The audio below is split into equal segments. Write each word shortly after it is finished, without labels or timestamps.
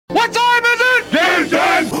What time is it? Game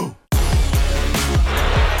time!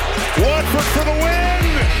 Watford for the win!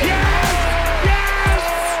 Yes! Yes!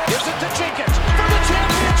 Gives it to Jenkins for the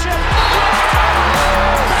championship!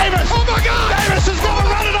 Davis! Oh my God! Davis is going to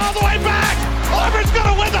run it all the way back! Auburn's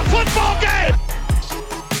going to win the football game!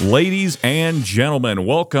 Ladies and gentlemen,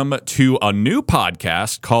 welcome to a new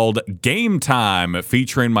podcast called Game Time,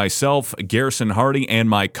 featuring myself, Garrison Hardy, and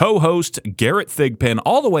my co-host, Garrett Thigpen,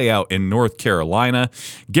 all the way out in North Carolina.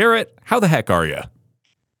 Garrett, how the heck are you?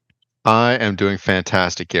 I am doing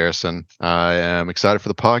fantastic, Garrison. I am excited for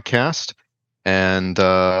the podcast, and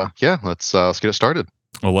let's get it started.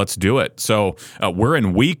 Well, let's do it. So we're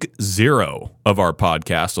in week 0 of our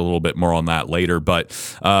podcast. A little bit more on that later, but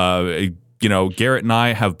Garrett and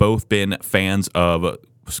I have both been fans of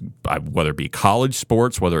whether it be college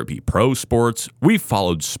sports, whether it be pro sports. We've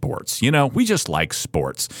followed sports. We just like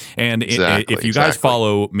sports. And if you guys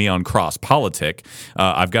follow me on Cross Politic,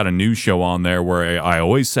 I've got a news show on there where I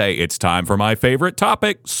always say it's time for my favorite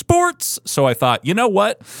topic, sports. So I thought, you know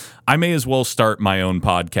what? I may as well start my own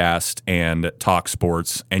podcast and talk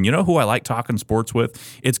sports. And you know who I like talking sports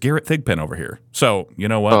with? It's Garrett Thigpen over here. So you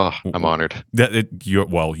know what? Oh, I'm honored.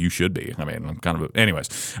 You should be. I mean, I'm kind of.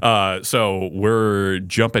 Anyways, so we're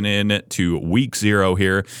jumping in to week 0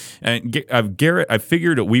 here, and Garrett, I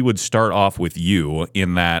figured we would start off with you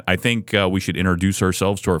in that I think we should introduce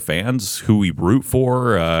ourselves to our fans, who we root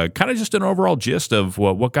for, kind of just an overall gist of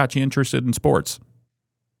what got you interested in sports.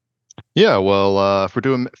 Yeah, well, if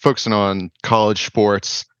we're focusing on college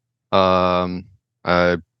sports, I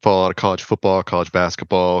follow a lot of college football, college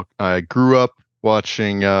basketball. I grew up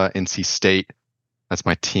watching NC State. That's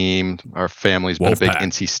my team. Our family's been a big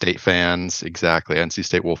NC State fans. Exactly, NC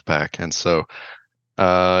State Wolfpack. And so,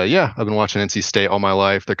 I've been watching NC State all my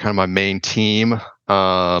life. They're kind of my main team.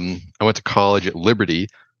 I went to college at Liberty.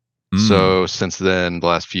 So since then, the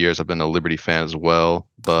last few years, I've been a Liberty fan as well.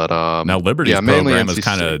 But now Liberty's program has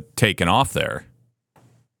kind of taken off there.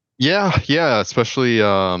 Yeah, especially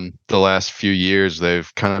the last few years, they've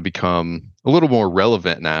kind of become a little more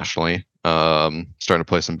relevant nationally. Starting to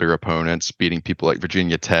play some bigger opponents, beating people like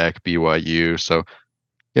Virginia Tech, BYU. So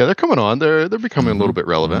yeah, they're coming on. They're becoming a little bit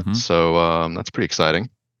relevant. So that's pretty exciting.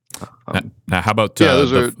 Now, how about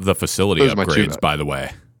the facility upgrades? By the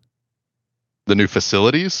way. The new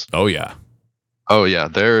facilities? Oh, yeah,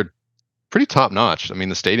 they're pretty top notch. I mean,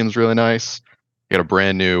 the stadium's really nice. You got a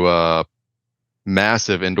brand new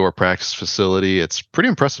massive indoor practice facility. It's pretty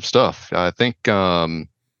impressive stuff. I think,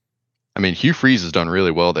 Hugh Freeze has done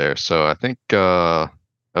really well there. So I think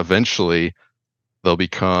eventually they'll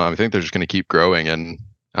become, I think they're just going to keep growing and,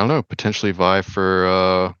 I don't know, potentially vie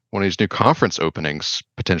for one of these new conference openings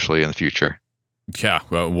potentially in the future. Yeah,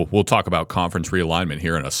 well, we'll talk about conference realignment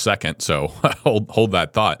here in a second, so hold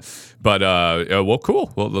that thought. But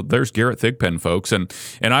cool. Well, there's Garrett Thigpen, folks, and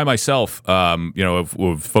I myself,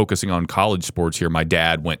 of focusing on college sports here. My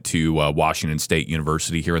dad went to Washington State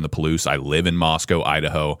University here in the Palouse. I live in Moscow,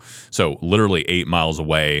 Idaho, so literally 8 miles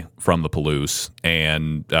away from the Palouse,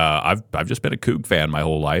 and I've just been a Coug fan my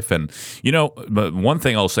whole life. And but one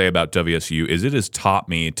thing I'll say about WSU is it has taught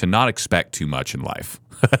me to not expect too much in life.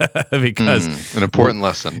 Because an important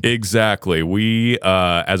lesson. Exactly. We,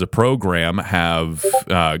 as a program, have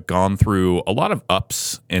gone through a lot of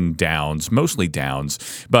ups and downs, mostly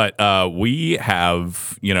downs. But we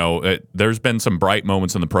have, there's been some bright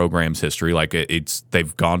moments in the program's history. Like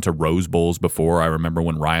they've gone to Rose Bowls before. I remember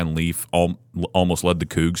when Ryan Leaf almost led the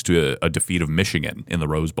Cougs to a defeat of Michigan in the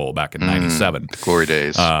Rose Bowl back in '97. Glory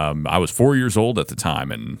days. I was 4 years old at the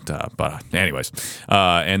time, but anyways,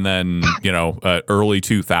 and then early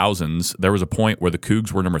 2000s, there was a point where the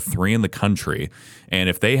Cougs were number 3 in the country, and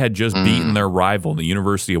if they had just beaten their rival, the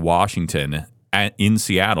University of Washington, in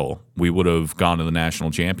Seattle, we would have gone to the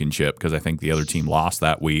national championship because I think the other team lost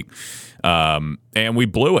that week, and we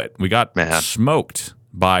blew it. We got smoked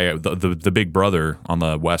by the big brother on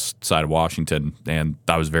the west side of Washington, and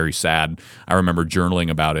I was very sad. I remember journaling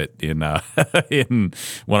about it in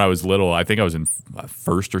when I was little. I think I was in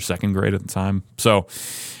first or second grade at the time. So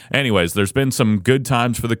anyways, there's been some good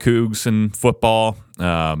times for the Cougs in football,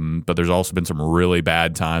 but there's also been some really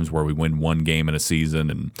bad times where we win one game in a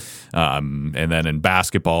season. And then in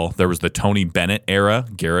basketball, there was the Tony Bennett era.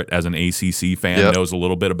 Garrett, as an ACC fan, knows a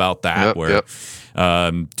little bit about that,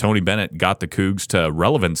 Tony Bennett got the Cougs to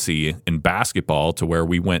relevancy in basketball to where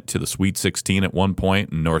we went to the Sweet 16 at one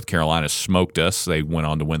point, and North Carolina smoked us. They went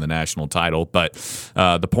on to win the national title. But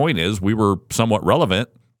the point is, we were somewhat relevant.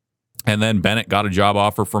 And then Bennett got a job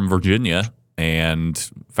offer from Virginia, and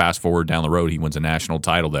fast forward down the road, he wins a national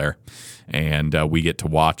title there, and we get to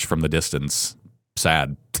watch from the distance.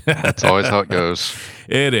 Sad. That's always how it goes.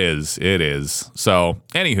 It is. So,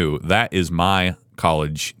 anywho, that is my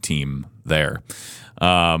college team there.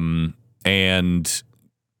 And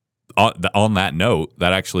on that note,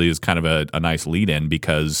 that actually is kind of a nice lead in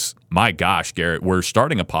because, my gosh, Garrett, we're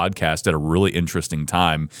starting a podcast at a really interesting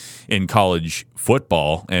time in college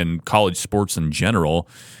football and college sports in general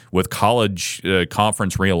with college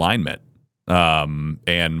conference realignment.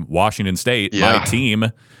 And Washington State, my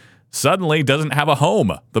team, suddenly doesn't have a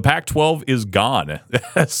home. The Pac-12 is gone.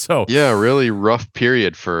 So yeah, really rough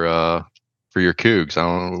period for your Cougs. I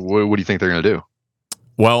don't know, what do you think they're going to do?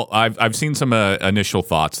 Well, I've seen some initial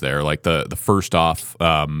thoughts there. Like the first off,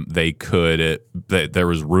 there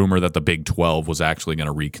was rumor that the Big 12 was actually going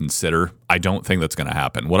to reconsider. I don't think that's going to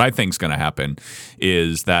happen. What I think is going to happen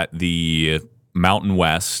is that the Mountain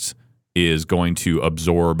West is going to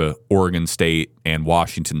absorb Oregon State and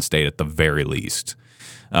Washington State at the very least.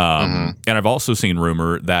 And I've also seen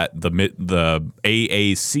rumor that the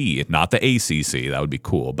AAC, not the ACC, that would be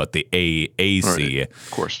cool, but the AAC right,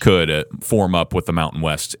 of course, could form up with the Mountain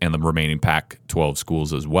West and the remaining Pac-12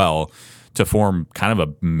 schools as well to form kind of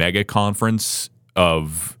a mega conference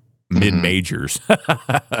of mid-majors.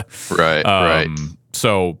 Right.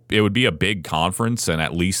 So it would be a big conference, and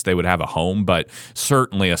at least they would have a home, but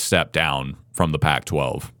certainly a step down from the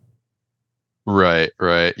Pac-12. Right.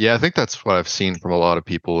 Yeah, I think that's what I've seen from a lot of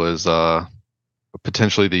people is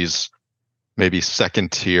potentially these maybe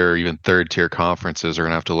second tier, even third tier conferences are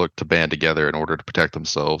going to have to look to band together in order to protect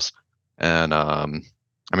themselves. And I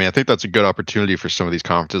think that's a good opportunity for some of these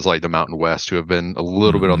conferences like the Mountain West, who have been a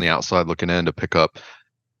little bit on the outside looking in, to pick up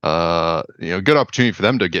good opportunity for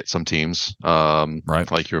them to get some teams,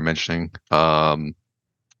 right, like you were mentioning.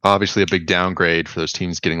 Obviously a big downgrade for those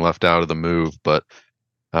teams getting left out of the move, but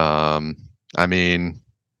I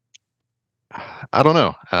don't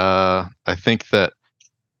know. I think that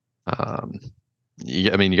you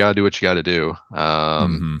got to do what you got to do.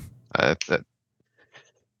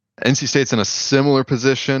 NC State's in a similar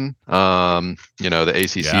position. The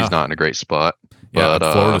ACC is not in a great spot. Yeah,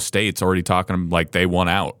 but Florida State's already talking like they won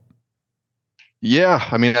out. Yeah,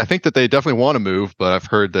 I think that they definitely want to move, but I've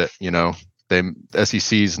heard that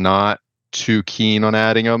SEC's not too keen on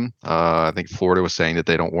adding them. I think Florida was saying that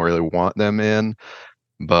they don't really want them in,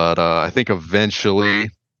 but I think eventually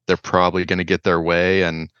they're probably going to get their way,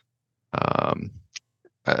 and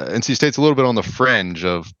NC State's a little bit on the fringe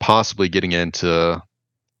of possibly getting into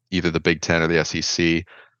either the Big Ten or the SEC.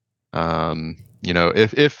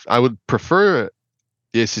 If I would prefer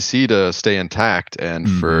the SEC to stay intact and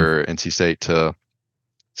for NC State to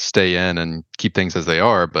stay in and keep things as they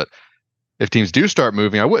are, but if teams do start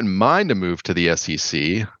moving, I wouldn't mind a move to the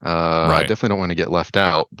SEC. I definitely don't want to get left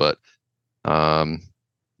out, but I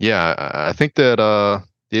think that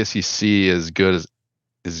the SEC is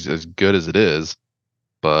as good as it is,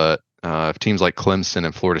 but if teams like Clemson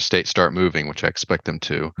and Florida State start moving, which I expect them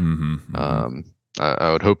to,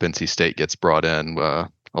 I would hope NC State gets brought in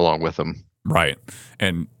along with them. Right.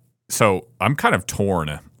 And so I'm kind of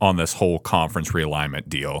torn on this whole conference realignment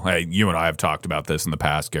deal. Hey, you and I have talked about this in the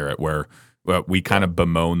past, Garrett, where we kind of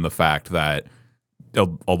bemoan the fact that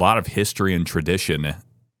a lot of history and tradition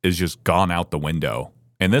is just gone out the window.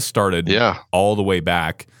 And this started all the way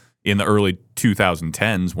back in the early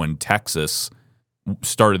 2010s when Texas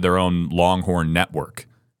started their own Longhorn network.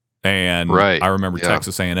 And I remember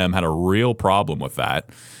Texas A&M had a real problem with that.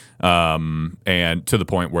 And to the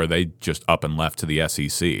point where they just up and left to the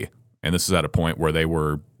SEC. And this is at a point where they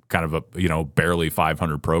were kind of a barely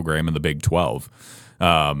 500 program in the Big 12.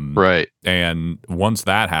 And once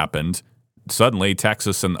that happened, suddenly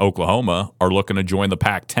Texas and Oklahoma are looking to join the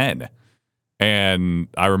Pac-10. And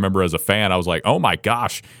I remember as a fan, I was like, oh my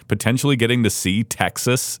gosh, potentially getting to see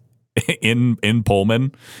Texas in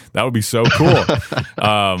Pullman, that would be so cool.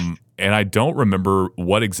 And I don't remember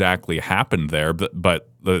what exactly happened there, but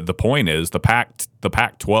the point is the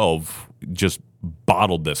Pac-12 just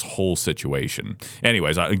bottled this whole situation.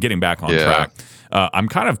 Anyways, getting back on track, I'm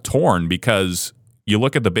kind of torn because you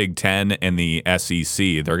look at the Big Ten and the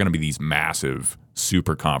SEC, they're going to be these massive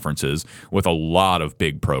super conferences with a lot of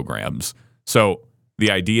big programs. So the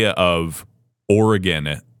idea of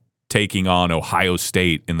Oregon taking on Ohio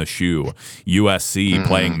State in the shoe, USC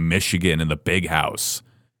playing Michigan in the Big House,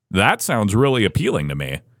 that sounds really appealing to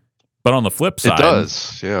me. But on the flip side, it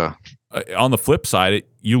does, yeah. On the flip side,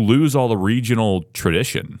 you lose all the regional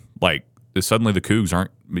tradition. Like suddenly the Cougs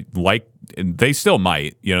aren't like they still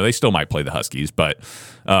might, they still might play the Huskies, but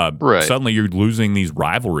suddenly you're losing these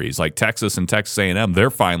rivalries. Like Texas and Texas A&M, they're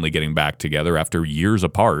finally getting back together after years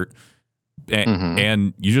apart,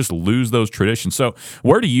 and you just lose those traditions. So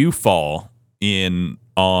where do you fall in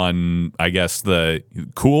on, I guess, the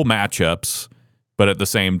cool matchups, but at the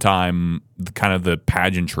same time, kind of the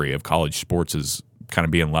pageantry of college sports is kind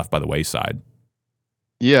of being left by the wayside.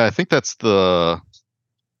 Yeah, I think that's the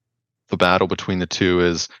battle between the two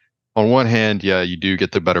is, on one hand, yeah, you do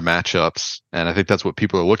get the better matchups, and I think that's what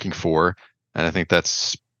people are looking for, and I think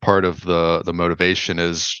that's part of the motivation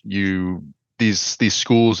is these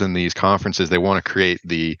schools and these conferences, they want to create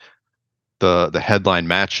the headline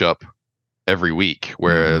matchup every week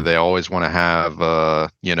where they always want to have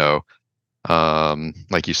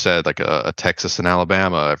like you said, like a Texas and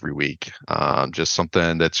Alabama every week, just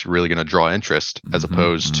something that's really going to draw interest as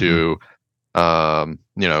opposed to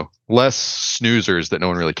less snoozers that no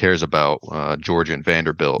one really cares about, Georgia and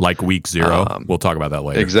Vanderbilt, like week 0. We'll talk about that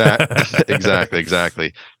later.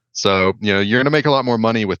 Exactly. So you're going to make a lot more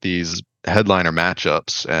money with these headliner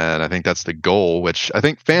matchups, and I think that's the goal, which I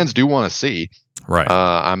think fans do want to see. Right.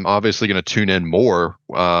 I'm obviously going to tune in more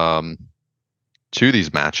to these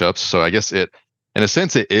matchups, so I guess in a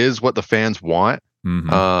sense, it is what the fans want.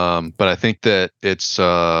 But I think that it's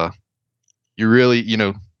you really,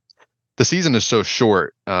 the season is so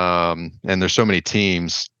short, and there's so many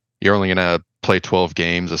teams. You're only going to play 12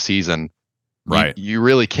 games a season. Right. You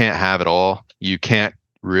really can't have it all. You can't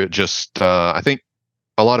I think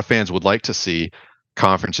a lot of fans would like to see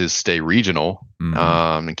conferences stay regional,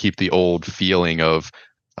 and keep the old feeling of,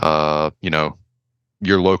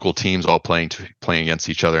 your local teams all playing against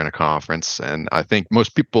each other in a conference. And I think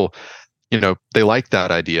most people, they like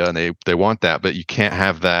that idea and they want that, but you can't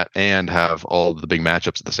have that and have all the big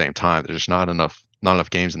matchups at the same time. There's not enough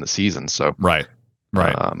games in the season. So right.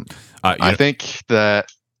 I think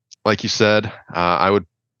that, like you said, I would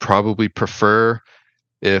probably prefer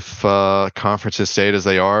if conferences stayed as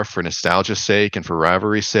they are for nostalgia's sake and for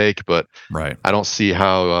rivalry's sake, but I don't see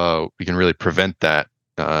how we can really prevent that.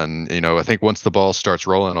 And I think once the ball starts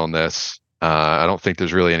rolling on this, I don't think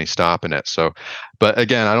there's really any stopping it. So, but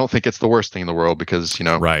again, I don't think it's the worst thing in the world because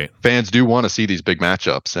fans do want to see these big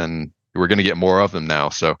matchups, and we're going to get more of them now.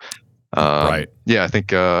 So, yeah, I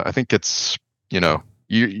think it's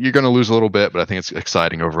you're going to lose a little bit, but I think it's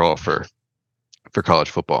exciting overall for college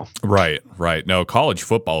football. Right. No, college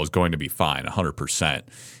football is going to be fine, 100%.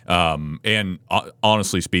 And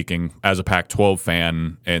honestly speaking, as a Pac-12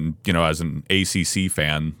 fan and, as an ACC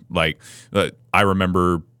fan, I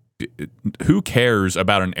remember, who cares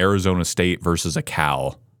about an Arizona State versus a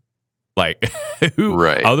Cal?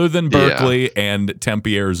 Other than Berkeley and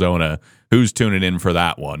Tempe, Arizona, who's tuning in for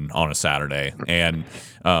that one on a Saturday? And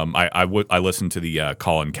I listened to the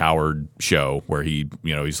Colin Cowherd show where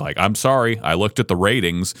he's like, I'm sorry, I looked at the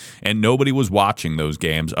ratings and nobody was watching those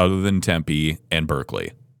games other than Tempe and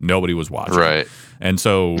Berkeley. Nobody was watching. Right. And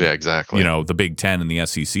so, yeah, exactly. The Big Ten and the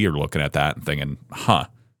SEC are looking at that and thinking,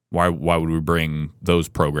 why would we bring those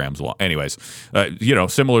programs along? Anyways,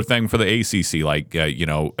 similar thing for the ACC,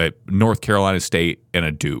 North Carolina State and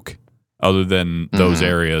a Duke. Other than those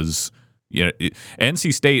areas,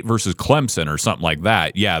 NC State versus Clemson or something like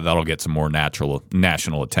that, that'll get some more national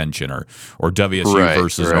attention, or WSU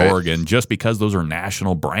versus Oregon, just because those are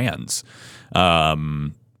national brands.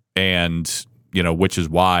 And which is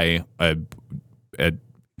why at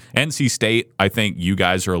NC State, I think you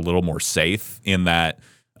guys are a little more safe in that,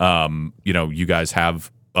 you guys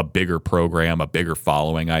have a bigger program, a bigger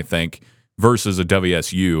following, I think, versus a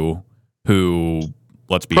WSU who,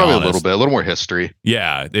 let's be honest, honest, a little more history.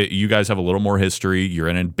 Yeah, you guys have a little more history. You're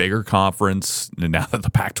in a bigger conference now that the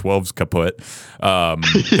Pac-12's kaput.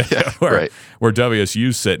 Where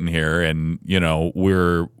WSU's sitting here, and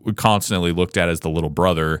we're constantly looked at as the little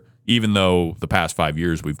brother, even though the past 5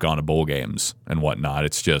 years we've gone to bowl games and whatnot.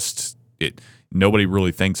 It's just nobody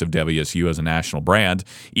really thinks of WSU as a national brand,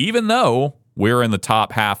 even though we're in the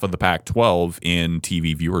top half of the Pac-12 in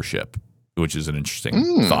TV viewership, which is an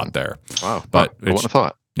interesting thought there. Wow. But who would have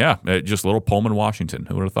thought? Yeah, just little Pullman, Washington.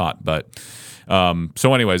 Who would have thought? But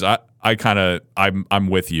so anyways, I'm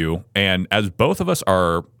with you. And as both of us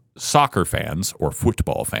are soccer fans or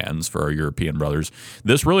football fans for our European brothers,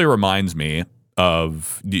 this really reminds me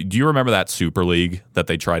of, do you remember that Super League that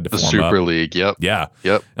they tried to form up? The Super League, yep. Yeah.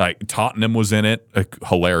 Yep. Tottenham was in it,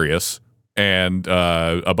 hilarious. And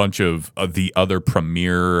a bunch of the other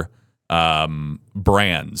premier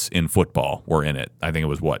brands in football were in it. I think it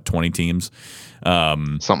was 20 teams?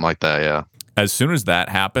 Something like that, yeah. As soon as that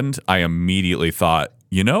happened, I immediately thought,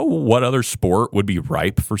 what other sport would be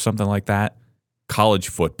ripe for something like that? College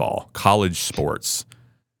football, college sports.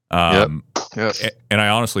 Yes. And I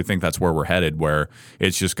honestly think that's where we're headed, where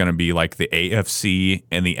it's just going to be like the AFC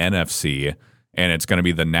and the NFC, and it's going to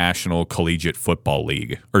be the National Collegiate Football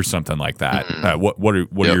League or something like that. What are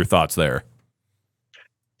your thoughts there?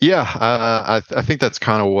 Yeah, I think that's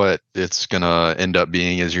kind of what it's gonna end up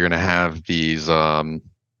being. Is you're gonna have these. We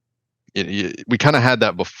kind of had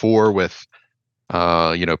that before with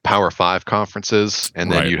Power Five conferences,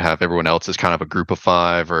 and then Right. you'd have everyone else as kind of a group of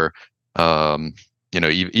five, or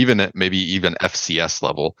even at maybe even FCS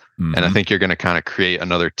level. And I Mhm. think you're going to kind of create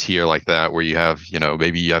another tier like that where you have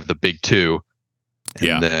maybe you have the Big Two, and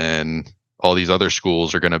Yeah. then all these other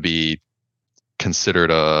schools are going to be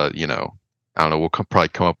considered I don't know, we'll probably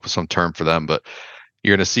come up with some term for them, but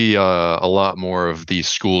you're going to see a lot more of these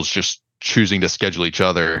schools just choosing to schedule each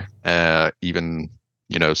other. Even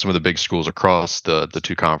some of the big schools across the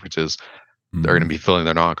two conferences are going to Mhm. be filling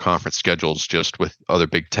their non-conference schedules just with other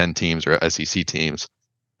Big Ten teams or SEC teams,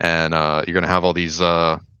 and you're going to have all these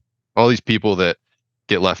people that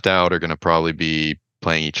get left out are going to probably be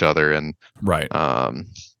playing each other, and Right.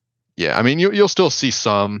 yeah, I mean you'll still see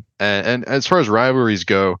some, and as far as rivalries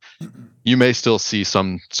go, you may still see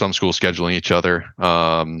some schools scheduling each other.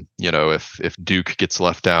 If Duke gets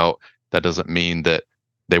left out, that doesn't mean that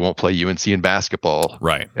they won't play UNC in basketball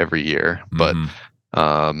Right. every year. But Mhm.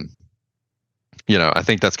 I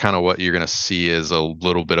think that's kind of what you're going to see is a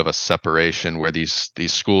little bit of a separation where these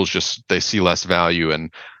schools just they see less value,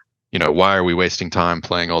 and why are we wasting time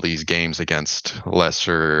playing all these games against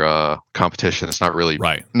lesser competition? It's not really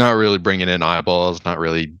Right. bringing in eyeballs, not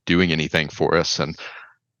really doing anything for us, and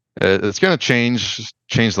it's going to change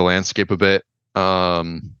the landscape a bit. Now,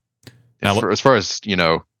 As far as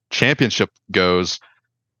championship goes,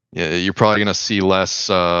 you're probably going to see less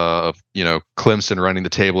Clemson running the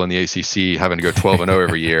table in the ACC, having to go 12-0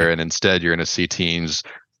 every year, and instead you're going to see teams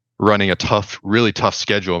running a really tough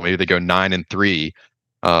schedule. Maybe they go 9-3,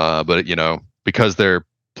 but because they're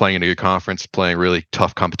playing in a good conference, playing really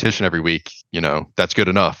tough competition every week, that's good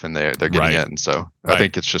enough, and they're getting Right. in. So Right. I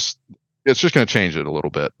think it's just going to change it a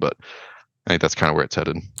little bit, but I think that's kind of where it's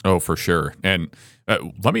headed. Oh, for sure. And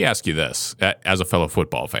let me ask you this, as a fellow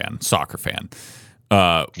football fan, soccer fan,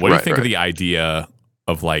 what do you think of the idea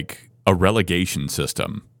of like a relegation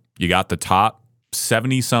system? You got the top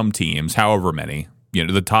 70 some teams, however many,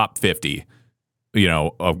 the top 50,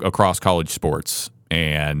 across college sports.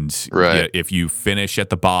 And Right. if you finish at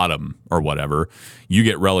the bottom or whatever, you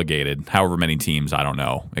get relegated. However many teams, I don't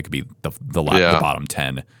know. It could be the bottom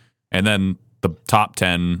 10. And then the top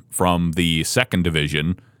 10 from the second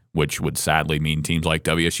division, which would sadly mean teams like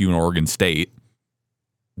WSU and Oregon State,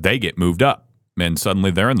 they get moved up. And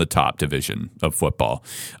suddenly they're in the top division of football.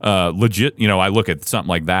 I look at something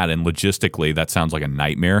like that, and logistically, that sounds like a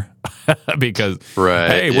nightmare because,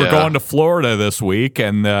 hey, we're going to Florida this week,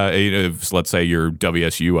 and let's say you're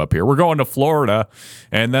WSU up here, we're going to Florida,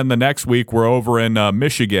 and then the next week we're over in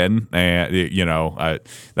Michigan, and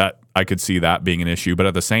that I could see that being an issue. But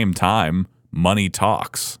at the same time, money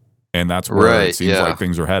talks, and that's where it seems like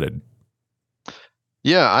things are headed.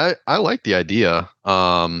 Yeah, I like the idea.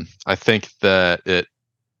 I think that it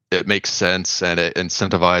makes sense, and it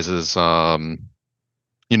incentivizes.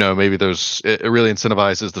 Maybe it really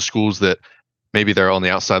incentivizes the schools that maybe they're on the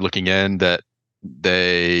outside looking in, that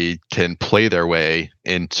they can play their way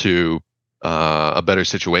into a better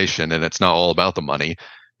situation, and it's not all about the money.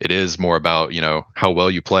 It is more about how well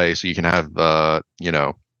you play, so you can have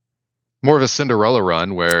more of a Cinderella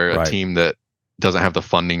run where Right. a team that doesn't have the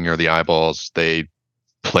funding or the eyeballs, they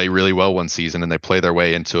play really well one season and they play their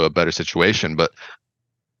way into a better situation. But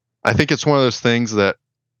I think it's one of those things that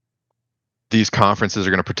these conferences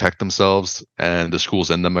are going to protect themselves, and the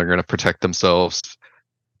schools in them are going to protect themselves.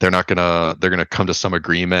 They're going to come to some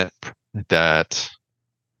agreement that,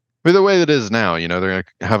 the way that it is now, they're going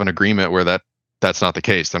to have an agreement where that's not the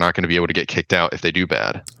case. They're not going to be able to get kicked out if they do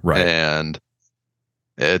bad. Right. And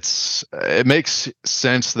it makes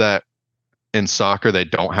sense that in soccer they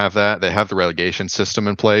don't have that. They have the relegation system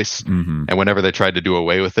in place, Mm-hmm. and whenever they tried to do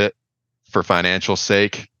away with it for financial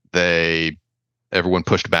sake, everyone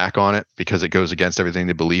pushed back on it because it goes against everything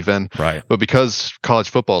they believe in. Right. But because college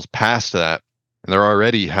football's past that, and they're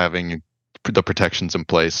already having the protections in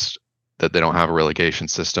place that they don't have a relegation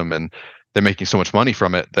system, and they're making so much money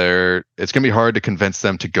from it, it's going to be hard to convince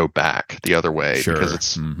them to go back the other way. Sure. Because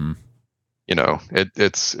it's Mm-hmm.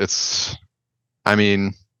 it's I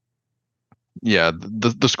mean, yeah,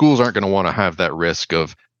 the schools aren't going to want to have that risk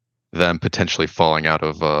of them potentially falling out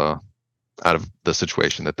of the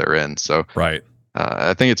situation that they're in. So Right.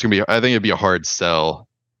 I think it'd be a hard sell,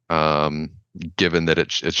 given that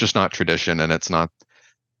it's just not tradition, and it's not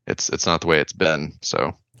the way it's been.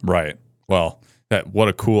 So Right. Well, What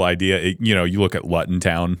a cool idea. You look at Luton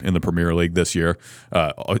Town in the Premier League this year.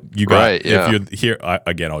 You got, Right, yeah. if you're here,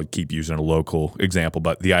 again, I'll keep using a local example,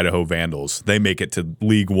 but the Idaho Vandals, they make it to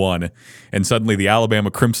League One, and suddenly the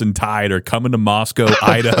Alabama Crimson Tide are coming to Moscow,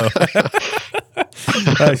 Idaho.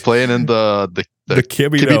 Playing in the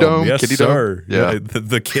Kibbie Dome. Yes, Kiddie sir. Dome? Yeah.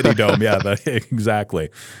 The Kiddie Dome. Yeah, exactly.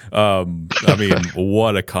 I mean,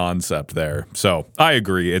 what a concept there. So I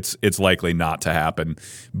agree. It's likely not to happen,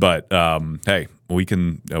 but hey, we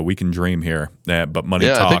can dream here. But money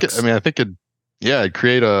talks. I think it'd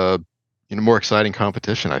create a more exciting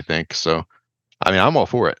competition. I think so. I mean, I'm all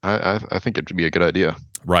for it. I think it'd be a good idea.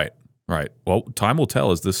 Right. Well, time will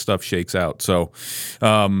tell as this stuff shakes out. So,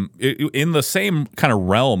 in the same kind of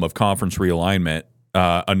realm of conference realignment,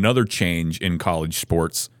 another change in college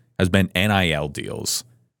sports has been NIL deals.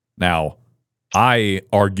 Now, I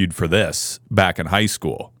argued for this back in high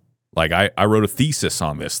school. Like, I wrote a thesis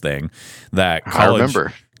on this thing that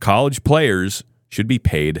college players should be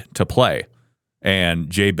paid to play. And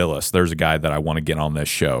Jay Billis, there's a guy that I want to get on this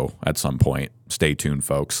show at some point. Stay tuned,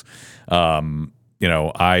 folks.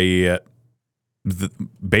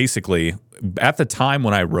 Basically, at the time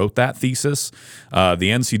when I wrote that thesis, the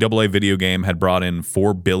NCAA video game had brought in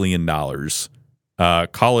 $4 billion.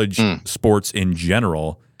 College sports in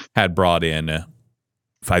general had brought in,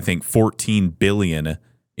 I think, $14 billion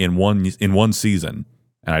in one season.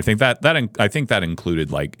 And I think that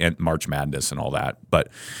included like March Madness and all that.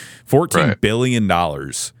 But $14 billion,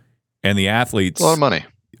 and the athletes, a lot of money.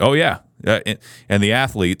 Oh yeah, and the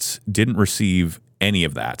athletes didn't receive any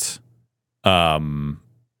of that.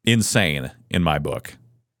 Insane in my book.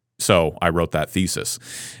 So I wrote that thesis,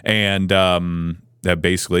 and that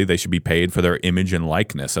basically they should be paid for their image and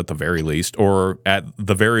likeness at the very least, or at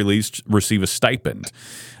the very least receive a stipend.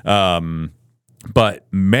 But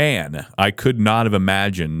man, I could not have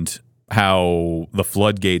imagined how the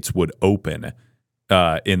floodgates would open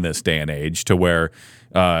in this day and age, to where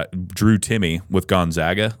Drew Timme with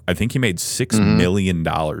Gonzaga, I think he made $6 million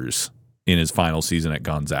in his final season at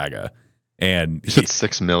Gonzaga. And you said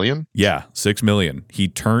 $6 million? Yeah, $6 million. He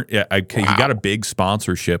got a big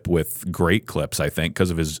sponsorship with Great Clips, I think, because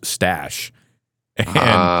of his stash.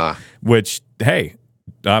 And which, hey,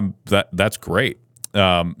 that's great.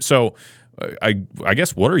 So I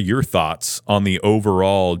guess, what are your thoughts on the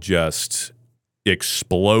overall just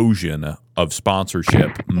explosion of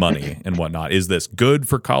sponsorship money and whatnot? Is this good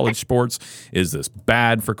for college sports? Is this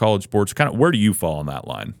bad for college sports? Kind of, where do you fall on that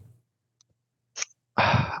line?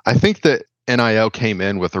 I think that NIL came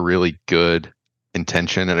in with a really good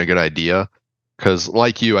intention and a good idea, because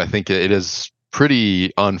like you, I think it is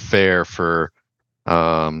pretty unfair for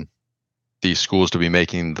these schools to be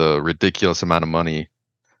making the ridiculous amount of money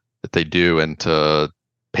that they do and to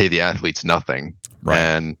pay the athletes nothing.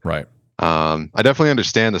 I definitely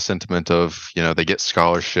understand the sentiment of, they get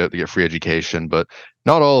scholarship, they get free education, but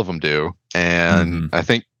not all of them do. And I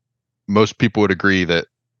think most people would agree that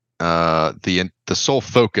the sole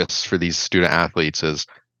focus for these student athletes is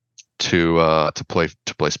to play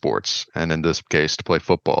sports, and in this case to play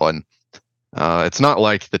football. And it's not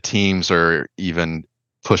like the teams are even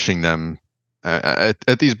pushing them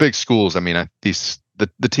at these big schools. I mean,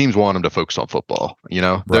 the teams want them to focus on football.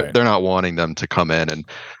 They're not wanting them to come in and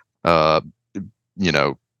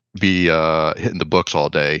be hitting the books all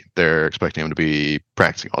day. They're expecting them to be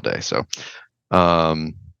practicing all day. So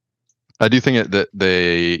I do think that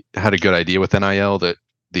they had a good idea with NIL, that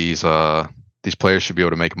these players should be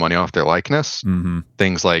able to make money off their likeness.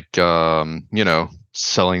 Things like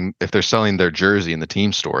selling, if they're selling their jersey in the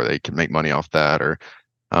team store, they can make money off that, or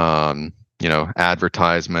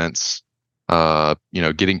advertisements,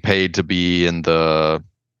 getting paid to be in the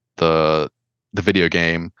video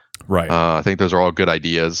game. Right. I think those are all good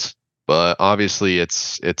ideas, but obviously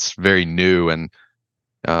it's very new, and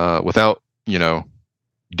without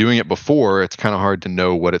doing it before, it's kind of hard to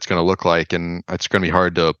know what it's going to look like, and it's going to be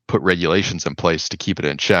hard to put regulations in place to keep it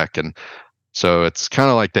in check. And so it's kind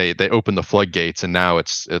of like they open the floodgates, and now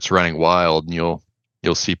it's running wild, and you'll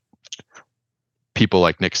see people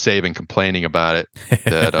like Nick Saban complaining about it,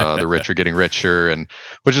 that the rich are getting richer, and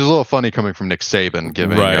which is a little funny coming from Nick Saban,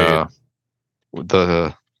 giving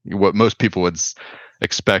what most people would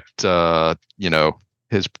expect.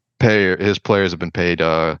 His players have been paid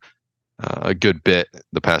a good bit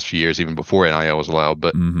the past few years, even before NIL was allowed.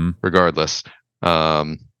 But regardless,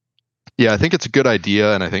 I think it's a good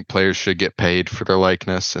idea, and I think players should get paid for their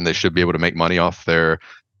likeness, and they should be able to make money off their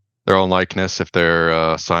own likeness. If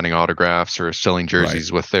they're signing autographs or selling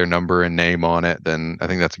jerseys with their number and name on it, then I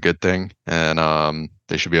think that's a good thing, and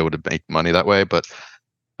they should be able to make money that way. But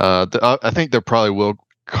I think there probably will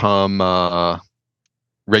come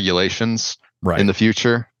regulations in the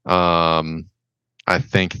future. I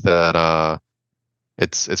think that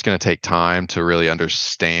it's going to take time to really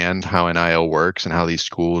understand how NIL works and how these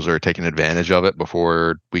schools are taking advantage of it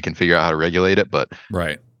before we can figure out how to regulate it. But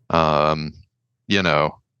you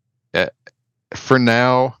know, for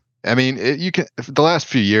now, I mean, the last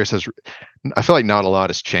few years I feel like not a lot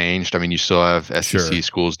has changed. I mean, you still have SEC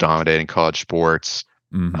schools dominating college sports.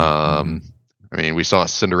 I mean, we saw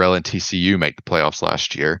Cinderella and TCU make the playoffs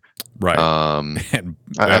last year. Right.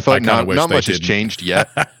 I feel like not much has changed yet.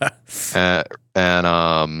 And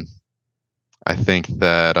I think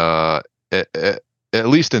that at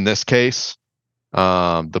least in this case,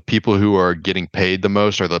 the people who are getting paid the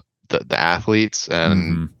most are the athletes.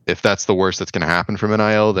 And if that's the worst that's going to happen from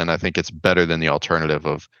NIL, then I think it's better than the alternative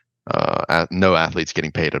of no athletes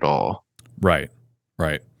getting paid at all. Right.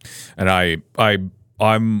 And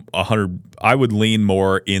I'm 100. I would lean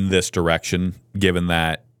more in this direction, given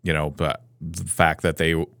that, you know, the fact that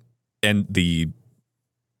they and the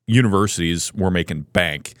universities were making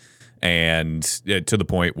bank, and to the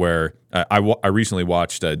point where I recently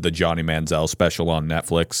watched the Johnny Manziel special on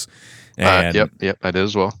Netflix. And yep, I did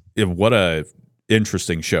as well. What a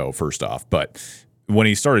interesting show, first off. But when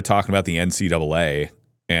he started talking about the NCAA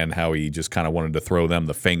and how he just kind of wanted to throw them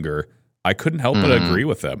the finger, I couldn't help but agree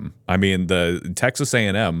with him. I mean, the Texas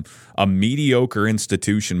A&M, a mediocre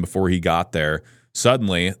institution before he got there,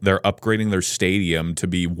 suddenly they're upgrading their stadium to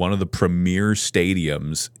be one of the premier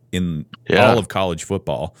stadiums in all of college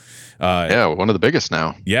football. One of the biggest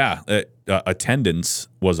now. Yeah. Attendance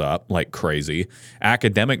was up like crazy.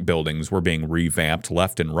 Academic buildings were being revamped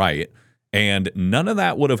left and right. And none of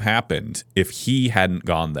that would have happened if he hadn't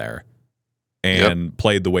gone there and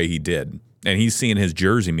played the way he did. And he's seeing his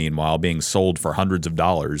jersey, meanwhile, being sold for hundreds of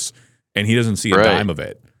dollars, and he doesn't see a dime of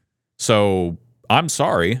it. So I'm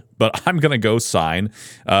sorry, but I'm going to go sign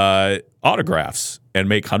autographs and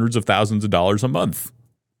make hundreds of thousands of dollars a month.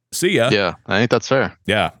 See ya. Yeah, I think that's fair.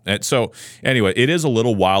 Yeah. And so anyway, it is a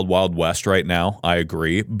little wild, wild west right now. I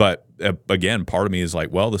agree. But again, part of me is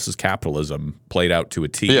like, well, this is capitalism played out to a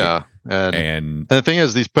T. Yeah. And the thing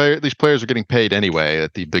is, these players are getting paid anyway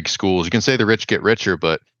at the big schools. You can say the rich get richer,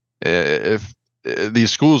 but if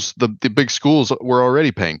these schools, the big schools were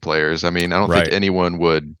already paying players. I mean, I don't think anyone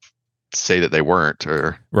would say that they weren't.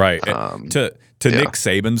 Or to Nick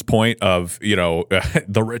Saban's point of, you know,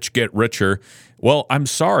 the rich get richer. Well, I'm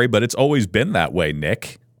sorry, but it's always been that way,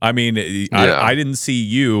 Nick. I mean, I didn't see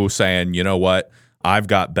you saying, you know what, I've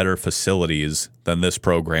got better facilities than this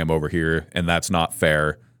program over here, and that's not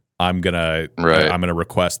fair. I'm gonna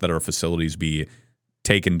request that our facilities be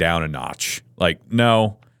taken down a notch. Like,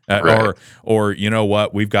 no. Or you know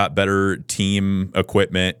what? We've got better team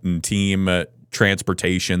equipment and team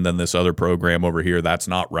transportation than this other program over here. That's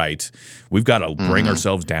not right. We've got to bring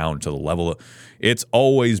ourselves down to the level. It's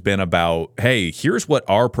always been about, hey, here's what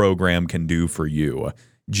our program can do for you,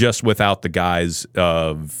 just without the guise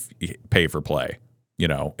of pay for play. You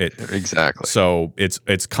know it exactly. So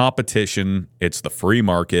it's competition. It's the free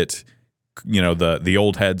market. You know, the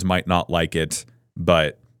old heads might not like it,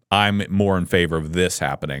 but I'm more in favor of this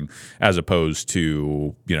happening as opposed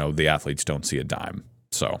to, you know, the athletes don't see a dime.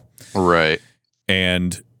 So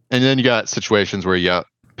and then you got situations where you got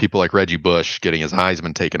people like Reggie Bush getting his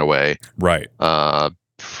Heisman taken away,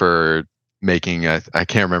 for making I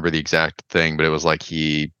can't remember the exact thing, but it was like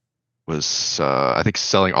he was I think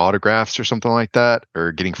selling autographs or something like that,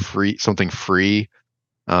 or getting something free,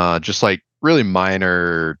 just like really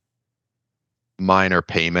minor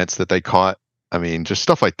payments that they caught. I mean, just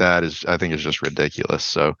stuff like that I think is just ridiculous.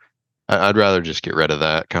 So I'd rather just get rid of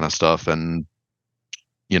that kind of stuff and,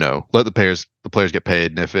 you know, let the players get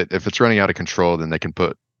paid. And if it's running out of control, then they can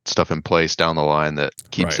put stuff in place down the line that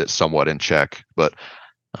keeps it somewhat in check. But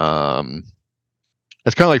it's kind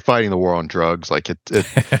of like fighting the war on drugs. Like it's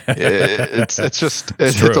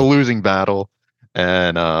a losing battle.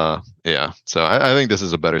 And so I think this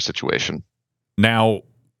is a better situation. Now,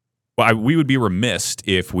 we would be remiss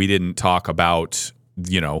if we didn't talk about,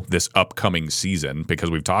 you know, this upcoming season, because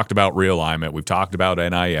we've talked about realignment, we've talked about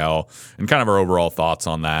NIL, and kind of our overall thoughts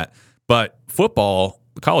on that. But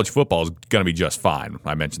college football is going to be just fine.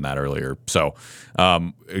 I mentioned that earlier. So,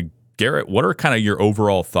 Garrett, what are kind of your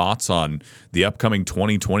overall thoughts on the upcoming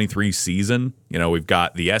 2023 season? You know, we've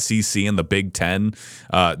got the SEC and the Big Ten,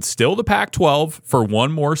 still the Pac-12 for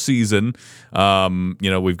one more season. You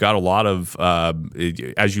know, we've got a lot of,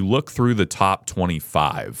 as you look through the top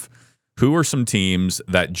 25, who are some teams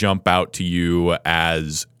that jump out to you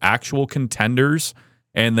as actual contenders?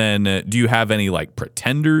 And then do you have any like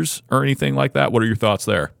pretenders or anything like that? What are your thoughts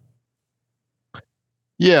there?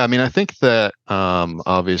 Yeah, I mean, I think that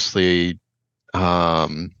obviously,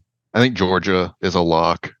 I think Georgia is a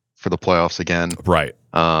lock for the playoffs again. Right.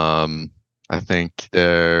 I think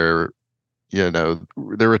they're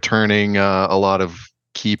returning a lot of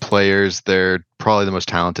key players. They're probably the most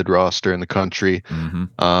talented roster in the country.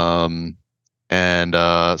 Mm-hmm. And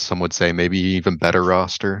some would say maybe even better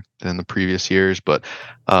roster than the previous years, but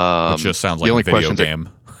Which just sounds like a video game.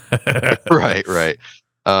 Right.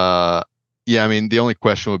 Yeah, I mean, the only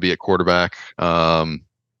question would be at quarterback.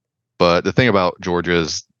 But the thing about Georgia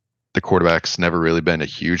is the quarterback's never really been a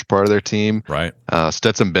huge part of their team. Right.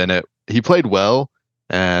 Stetson Bennett, he played well,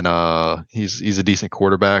 and he's a decent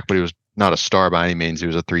quarterback, but he was not a star by any means. He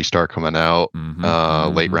was a 3-star coming out,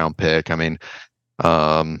 late round pick. I mean,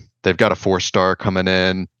 they've got a 4-star coming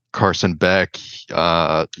in, Carson Beck.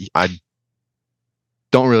 I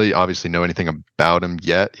don't really obviously know anything about him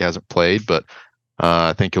yet. He hasn't played, but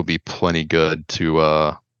I think he'll be plenty good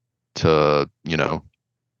to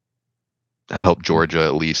help Georgia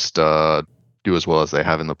at least do as well as they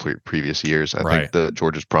have in the previous years. I think that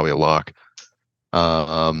Georgia's probably a lock.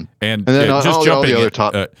 And then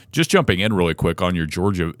just jumping in really quick on your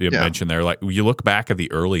Georgia mention there, like you look back at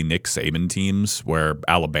the early Nick Saban teams where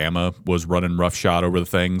Alabama was running roughshod over the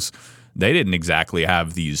things. They didn't exactly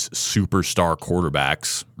have these superstar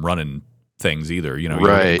quarterbacks running things either. You know,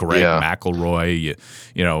 Greg McElroy,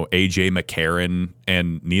 AJ McCarron,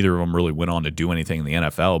 and neither of them really went on to do anything in the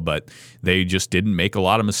NFL, but they just didn't make a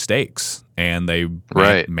lot of mistakes and they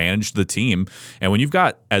managed the team. And when you've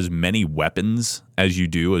got as many weapons as you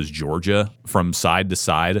do as Georgia from side to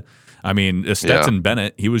side, I mean, Stetson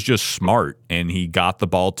Bennett, he was just smart and he got the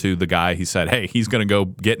ball to the guy. He said, hey, he's going to go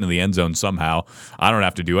get into the end zone somehow. I don't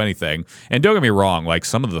have to do anything. And don't get me wrong, like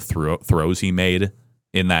some of the throws he made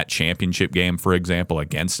in that championship game, for example,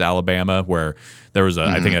 against Alabama, where there was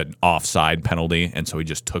I think an offside penalty, and so he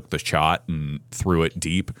just took the shot and threw it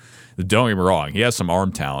deep. Don't get me wrong, he has some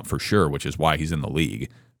arm talent for sure, which is why he's in the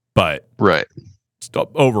league. But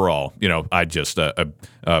overall, I just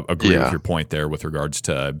agree with your point there with regards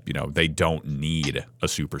to they don't need a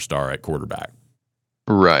superstar at quarterback.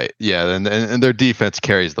 Right. Yeah, and their defense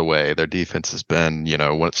carries the way. Their defense has been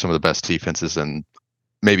some of the best defenses in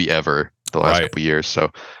maybe ever the last couple of years. So,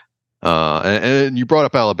 and you brought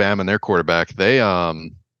up Alabama and their quarterback. They've got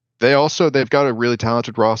a really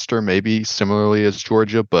talented roster, maybe similarly as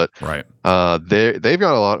Georgia, but they've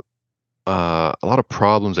got a lot of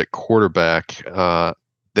problems at quarterback.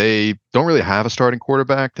 They don't really have a starting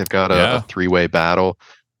quarterback. They've got a 3-way battle.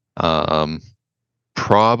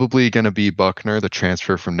 Probably going to be Buckner, the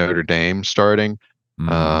transfer from Notre Dame, starting.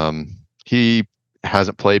 He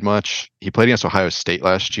hasn't played much. He played against Ohio State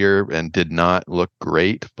last year and did not look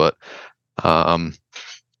great, but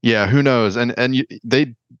who knows? And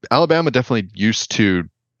Alabama definitely used to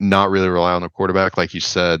not really rely on the quarterback, like you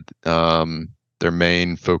said. Their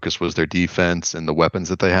main focus was their defense and the weapons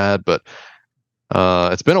that they had, but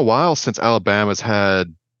it's been a while since Alabama's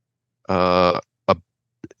had I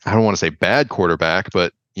don't want to say bad quarterback,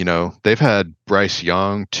 but they've had Bryce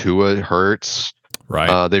Young, Tua, Hurts.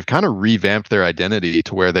 Right. They've kind of revamped their identity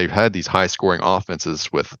to where they've had these high-scoring offenses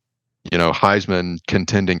with, Heisman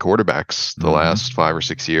contending quarterbacks the last 5 or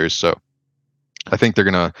 6 years. So I think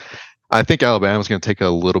Alabama's going to take a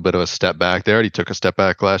little bit of a step back. They already took a step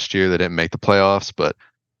back last year. They didn't make the playoffs, but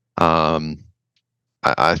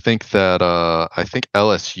I think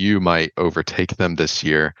LSU might overtake them this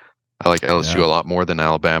year. I like LSU a lot more than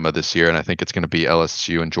Alabama this year, and I think it's going to be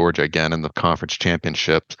LSU and Georgia again in the conference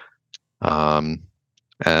championship.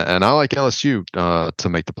 And I like LSU to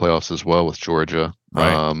make the playoffs as well with Georgia.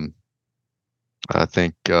 Right. I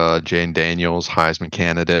think Jayden Daniels, Heisman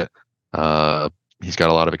candidate. He's got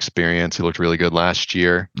a lot of experience. He looked really good last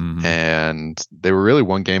year, and they were really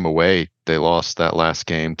one game away. They lost that last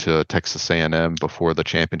game to Texas A&M before the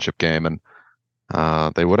championship game, and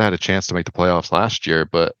they would have had a chance to make the playoffs last year.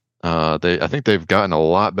 But I think they've gotten a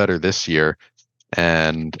lot better this year,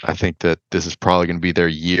 and I think that this is probably going to be their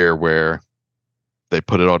year where they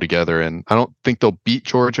put it all together. And I don't think they'll beat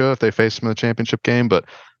Georgia if they face them in the championship game, but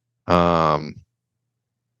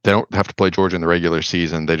they don't have to play Georgia in the regular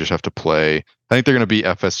season. They just have to play. I think they're going to beat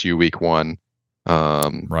FSU week 1.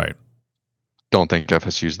 Right. Don't think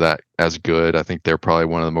FSU's that as good. I think they're probably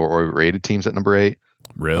one of the more overrated teams at number 8.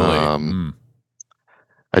 Really?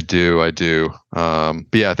 I do. But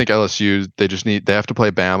yeah, I think LSU, they have to play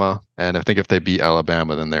Bama. And I think if they beat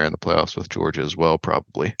Alabama, then they're in the playoffs with Georgia as well,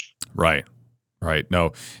 probably. Right.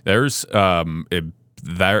 No, there's been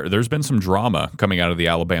some drama coming out of the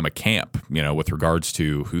Alabama camp, with regards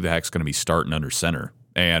to who the heck's going to be starting under center.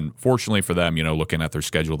 And fortunately for them, looking at their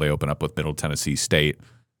schedule, they open up with Middle Tennessee State.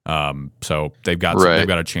 So they've got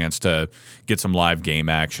a chance to get some live game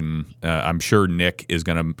action. I'm sure Nick is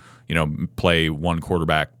going to, play one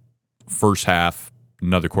quarterback first half,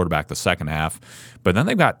 another quarterback the second half. But then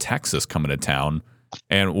they've got Texas coming to town.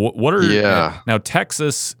 And now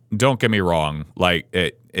Texas, don't get me wrong, like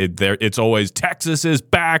it's always Texas is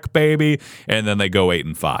back, baby, and then they go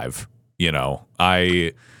 8-5.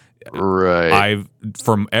 I've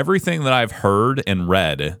from everything that I've heard and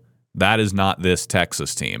read, that is not this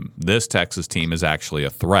Texas team. This Texas team is actually a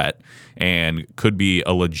threat and could be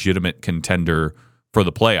a legitimate contender for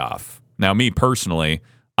the playoff. Now, me personally,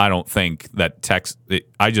 I don't think that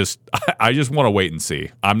I just want to wait and see.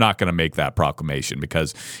 I'm not going to make that proclamation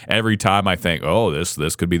because every time I think, oh,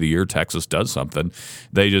 this could be the year Texas does something,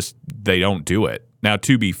 they don't do it. Now,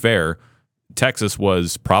 to be fair, Texas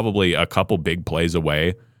was probably a couple big plays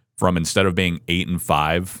away from, instead of being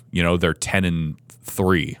 8-5, they're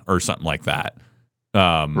 10-3 or something like that.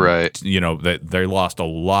 Right. That they lost a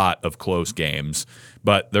lot of close games,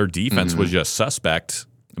 but their defense was just suspect.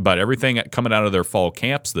 But everything coming out of their fall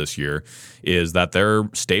camps this year is that their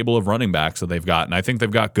stable of running backs that they've got, and I think they've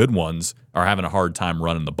got good ones, are having a hard time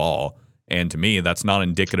running the ball. And to me, that's not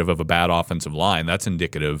indicative of a bad offensive line. That's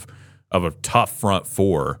indicative of a tough front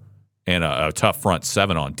four and a tough front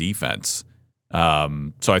seven on defense.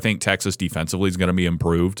 So I think Texas defensively is going to be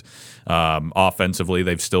improved. Offensively,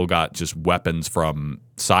 they've still got just weapons from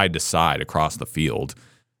side to side across the field.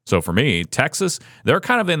 So for me, Texas, they're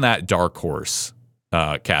kind of in that dark horse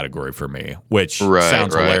category for me, which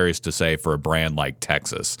sounds hilarious to say for a brand like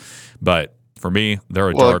Texas. But for me, they're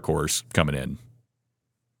a dark horse coming in.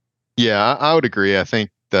 Yeah, I would agree. I think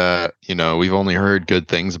that, we've only heard good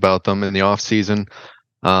things about them in the offseason.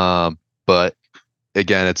 But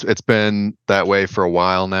again, it's been that way for a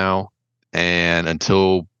while now. And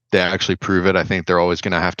until they actually prove it, I think they're always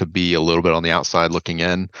going to have to be a little bit on the outside looking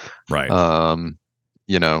in. Right.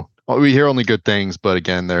 We hear only good things, but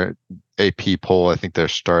again, their AP poll, I think they're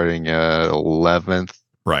starting at 11th.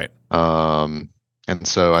 Right. And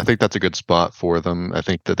so I think that's a good spot for them. I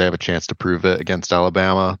think that they have a chance to prove it against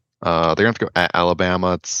Alabama. They're going to have to go at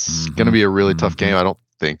Alabama. It's going to be a really tough game. I don't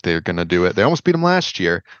think they're going to do it. They almost beat them last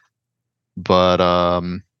year, but I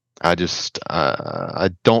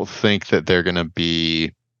don't think that they're going to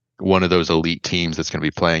be one of those elite teams that's going to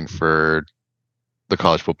be playing for the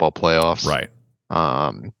college football playoffs. Right.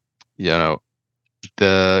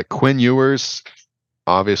 The Quinn Ewers,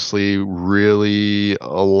 obviously really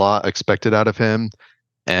a lot expected out of him,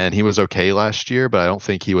 and he was okay last year, but I don't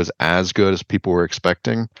think he was as good as people were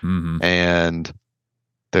expecting. And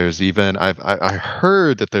there's even I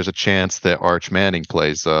heard that there's a chance that Arch Manning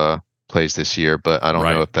plays this year, but I don't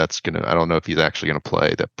know if I don't know if he's actually gonna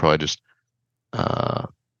play. That probably just I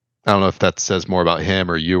don't know if that says more about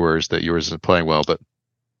him or Ewers, that Ewers isn't playing well, but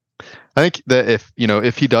I think that if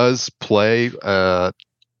he does play up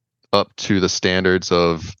to the standards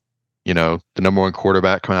of the number one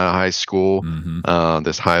quarterback coming out of high school,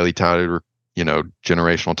 this highly touted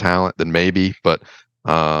generational talent, then maybe. But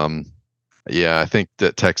I think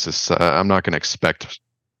that Texas, I'm not going to expect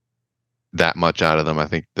that much out of them. I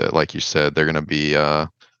think that, like you said, they're going to be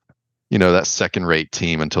that second-rate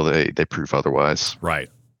team until they prove otherwise.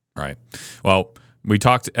 Right. Well, we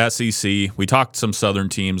talked SEC. We talked some Southern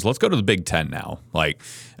teams. Let's go to the Big Ten now. Like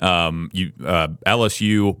LSU,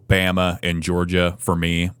 Bama, and Georgia for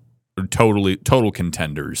me, total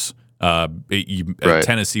contenders.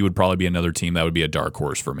 Tennessee would probably be another team that would be a dark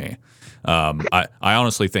horse for me. I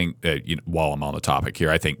honestly think that while I'm on the topic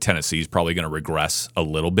here, I think Tennessee is probably going to regress a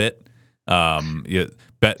little bit.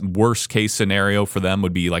 Worst case scenario for them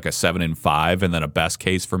would be like a 7-5, and then a best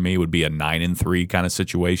case for me would be a 9-3 kind of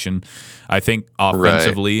situation. I think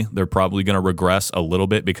offensively they're probably going to regress a little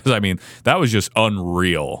bit because that was just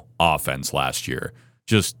unreal offense last year,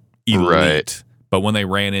 just elite. But when they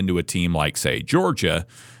ran into a team like, say, Georgia,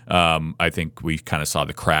 I think we kind of saw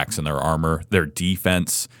the cracks in their armor. Their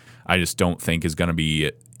defense, I just don't think is going to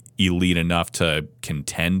be elite enough to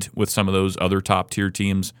contend with some of those other top tier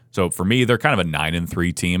teams. So for me, they're kind of a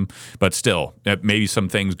 9-3 team, but still, maybe some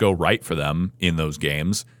things go right for them in those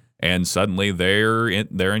games, and suddenly they're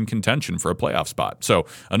in contention for a playoff spot. So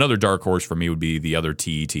another dark horse for me would be the other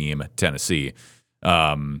TE team, Tennessee.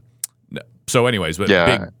 So anyways, but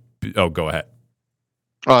go ahead.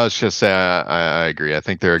 I was just say I agree. I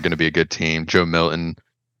think they're going to be a good team. Joe Milton,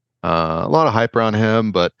 a lot of hype around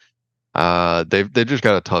him, but they've just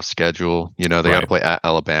got a tough schedule. They got to play at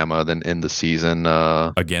Alabama, then end the season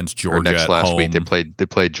against Georgia last home. week. They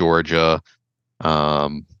played Georgia.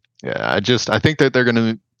 I think that they're going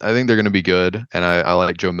to think they're going to be good, and I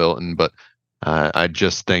like Joe Milton, but I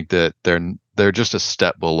just think that they're just a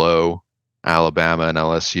step below Alabama and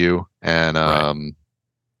LSU, and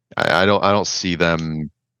I don't see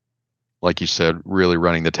them, like you said, really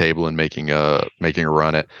running the table and making a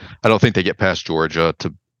run at. I don't think they get past Georgia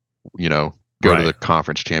to, go to the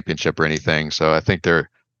conference championship or anything. So I think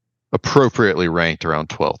they're appropriately ranked around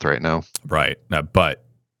 12th right now. Right. Now, but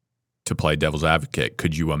to play devil's advocate,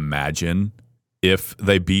 could you imagine if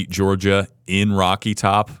they beat Georgia in Rocky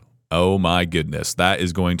Top? Oh my goodness.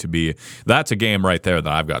 That's a game right there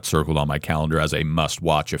that I've got circled on my calendar as a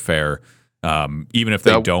must-watch affair. Even if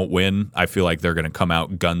they don't win, I feel like they're going to come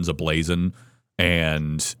out guns a-blazing,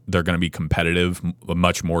 and they're going to be competitive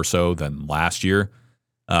much more so than last year,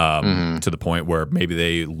 to the point where maybe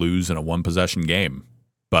they lose in a one-possession game.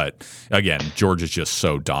 But again, Georgia's just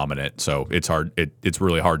so dominant, so it's hard. It's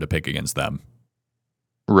really hard to pick against them.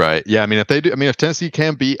 Right. Yeah. I mean, if Tennessee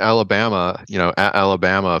can beat Alabama, at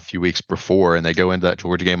Alabama a few weeks before, and they go into that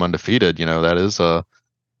Georgia game undefeated, that is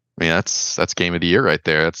that's game of the year right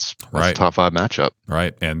there. That's a top 5 matchup.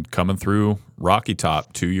 Right. And coming through Rocky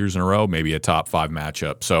Top 2 years in a row, maybe a top 5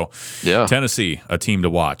 matchup. So yeah, Tennessee, a team to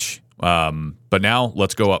watch. But now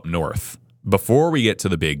let's go up north. Before we get to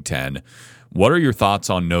the Big Ten, what are your thoughts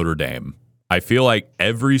on Notre Dame? I feel like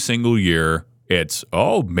every single year it's,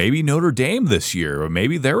 maybe Notre Dame this year, or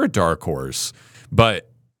maybe they're a dark horse. But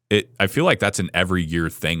I feel like that's an every year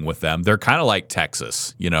thing with them. They're kind of like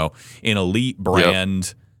Texas, an elite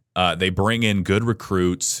brand. Yep. They bring in good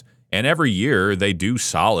recruits, and every year they do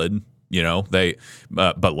solid.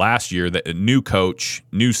 But last year, the new coach,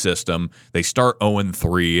 new system, they start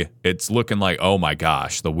 0-3. It's looking like, oh my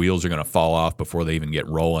gosh, the wheels are going to fall off before they even get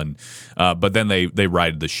rolling. But then they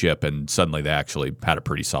righted the ship, and suddenly they actually had a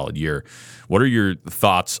pretty solid year. What are your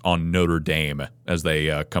thoughts on Notre Dame as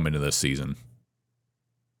they come into this season?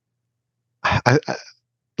 I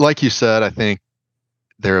like you said, I think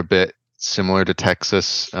they're a bit similar to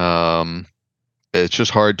Texas. It's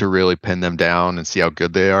just hard to really pin them down and see how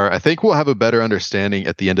good they are. I think we'll have a better understanding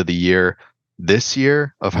at the end of the year this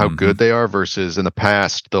year of how good they are versus in the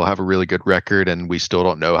past. They'll have a really good record, and we still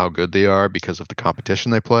don't know how good they are because of the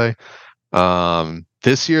competition they play.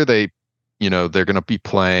 This year, they're going to be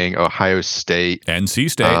playing Ohio State.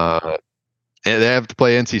 NC State. And they have to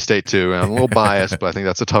play NC State too. I'm a little biased, but I think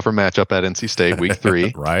that's a tougher matchup at NC State week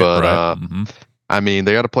 3. Right. I mean,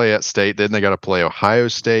 they got to play at State, then they got to play Ohio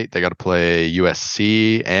State, they got to play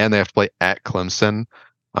USC, and they have to play at Clemson.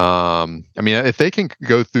 I mean, if they can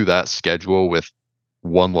go through that schedule with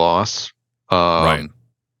one loss, then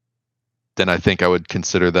I think I would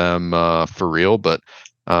consider them for real. But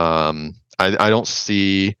I don't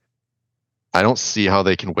see how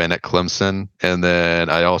they can win at Clemson, and then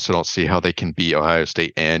I also don't see how they can beat Ohio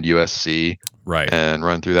State and USC, and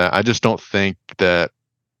run through that. I just don't think that.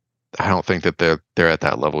 I don't think that they're at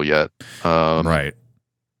that level yet. Right.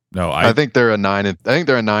 No, I think they're a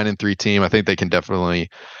 9-3 team. I think they can definitely,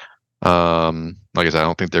 like I said, I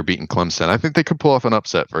don't think they're beating Clemson. I think they could pull off an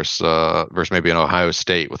upset versus maybe an Ohio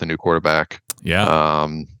State with a new quarterback. Yeah.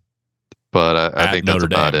 But I think that's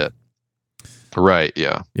about it. Right.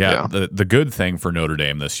 Yeah. The good thing for Notre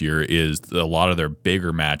Dame this year is a lot of their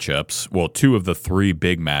bigger matchups. Well, 2 of the 3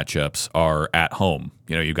 big matchups are at home.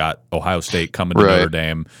 You got Ohio State coming to Notre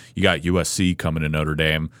Dame. You got USC coming to Notre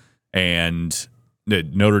Dame. And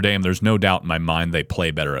Notre Dame, there's no doubt in my mind they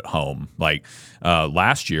play better at home. Like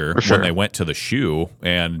last year when they went to the Shoe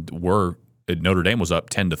and Notre Dame was up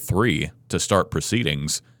 10-3 to start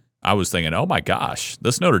proceedings, I was thinking, oh my gosh,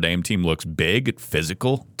 this Notre Dame team looks big,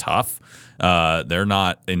 physical, tough. They're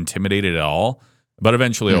not intimidated at all. But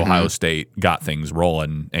eventually Ohio State got things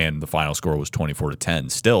rolling, and the final score was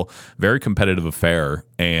 24-10. Still, very competitive affair,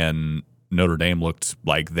 and Notre Dame looked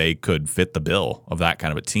like they could fit the bill of that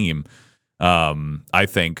kind of a team. I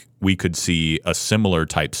think we could see a similar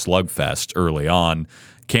type slugfest early on.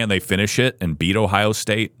 Can they finish it and beat Ohio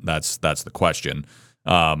State? That's the question.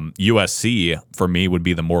 USC, for me, would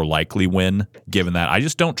be the more likely win, given that I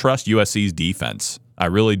just don't trust USC's defense. I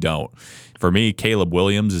really don't. For me, Caleb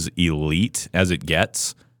Williams is elite as it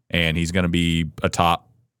gets, and he's going to be a top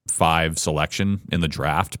 5 selection in the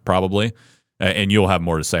draft probably. And you'll have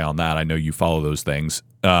more to say on that. I know you follow those things.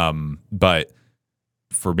 But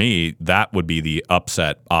for me, that would be the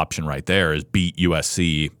upset option right there, is beat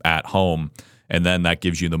USC at home, and then that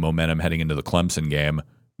gives you the momentum heading into the Clemson game.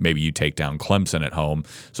 Maybe you take down Clemson at home.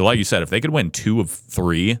 So like you said, if they could win 2 of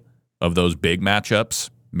 3 of those big matchups,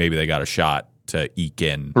 maybe they got a shot to eke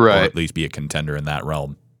in, or at least be a contender in that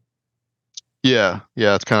realm. Yeah,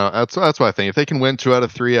 it's kind of that's what I think. If they can win 2 out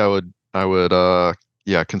of 3, I would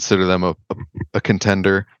consider them a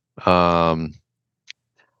contender. I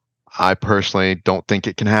personally don't think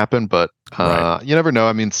it can happen, but you never know.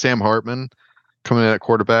 I mean, Sam Hartman coming in at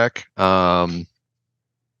quarterback, I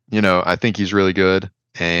think he's really good,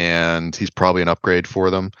 and he's probably an upgrade for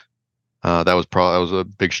them. That was a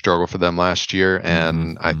big struggle for them last year,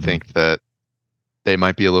 and I think that they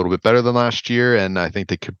might be a little bit better than last year, and I think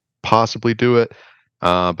they could possibly do it.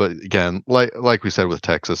 But again, like we said with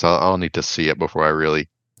Texas, I'll need to see it before I really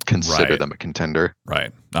consider them a contender.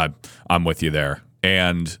 Right. I'm with you there.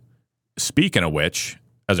 And speaking of which,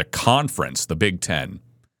 as a conference, the Big Ten,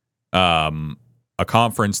 a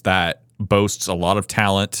conference that boasts a lot of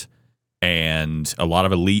talent and a lot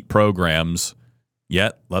of elite programs,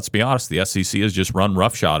 yet, let's be honest, the SEC has just run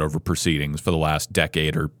roughshod over proceedings for the last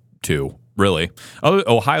decade or two. Really.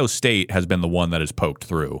 Ohio State has been the one that has poked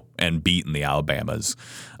through and beaten the Alabamas,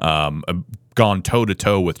 gone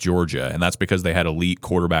toe-to-toe with Georgia, and that's because they had elite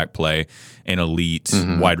quarterback play and elite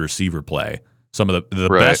wide receiver play. Some of the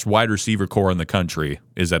best wide receiver core in the country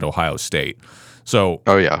is at Ohio State. So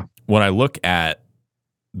when I look at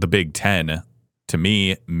the Big Ten, to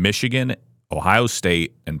me, Michigan, Ohio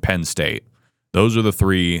State, and Penn State, those are the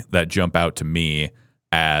three that jump out to me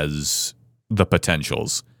as the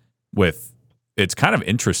potentials. It's kind of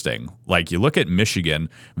interesting. Like, you look at Michigan,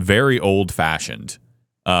 very old-fashioned,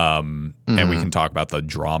 and we can talk about the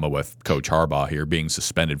drama with Coach Harbaugh here being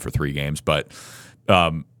suspended for 3 games, but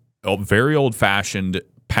very old-fashioned,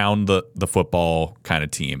 pound the football kind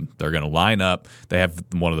of team. They're going to line up. They have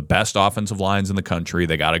one of the best offensive lines in the country.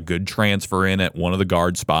 They got a good transfer in at one of the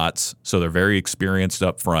guard spots, so they're very experienced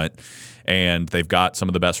up front. And they've got some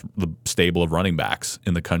of the stable of running backs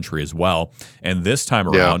in the country as well. And this time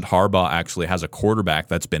around, Harbaugh actually has a quarterback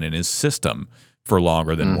that's been in his system for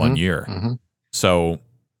longer than 1 year. So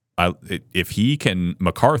if he can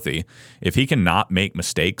not make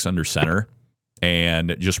mistakes under center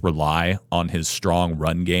and just rely on his strong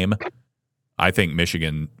run game, I think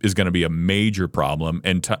Michigan is going to be a major problem.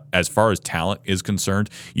 And as far as talent is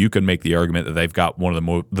concerned, you could make the argument that they've got one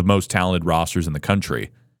of the most talented rosters in the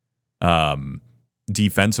country.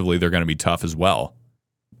 Defensively, they're going to be tough as well.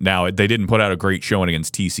 Now, they didn't put out a great showing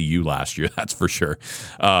against TCU last year, that's for sure.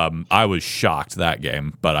 I was shocked that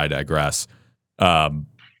game, but I digress.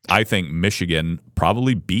 I think Michigan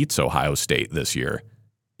probably beats Ohio State this year.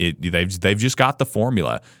 They've just got the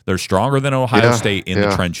formula. They're stronger than Ohio State in the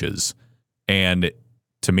trenches. And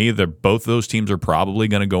to me, both those teams are probably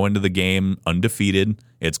going to go into the game undefeated.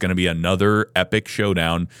 It's going to be another epic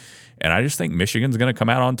showdown. And I just think Michigan's going to come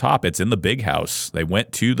out on top. It's in the Big House. They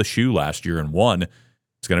went to the Shoe last year and won.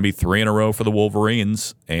 It's going to be 3 in a row for the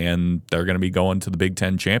Wolverines, and they're going to be going to the Big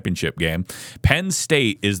Ten championship game. Penn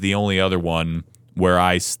State is the only other one where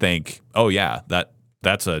I think,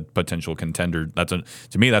 that's a potential contender.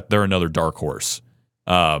 To me, they're another dark horse.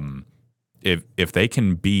 If they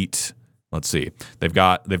can beat, let's see, they've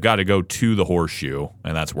got to go to the Horseshoe,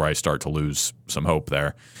 and that's where I start to lose some hope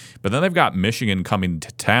there. But then they've got Michigan coming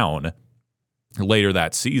to town later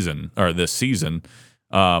this season.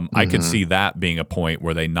 I could see that being a point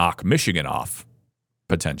where they knock Michigan off,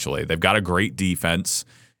 potentially. They've got a great defense,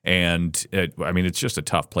 and it's just a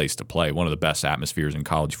tough place to play, one of the best atmospheres in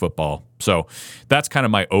college football. So that's kind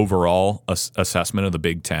of my overall assessment of the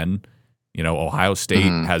Big Ten. Ohio State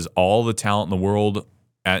has all the talent in the world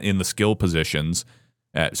in the skill positions,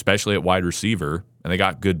 especially at wide receiver, and they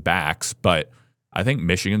got good backs, but I think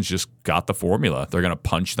Michigan's just got the formula. They're going to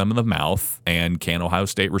punch them in the mouth, and can Ohio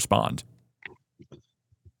State respond?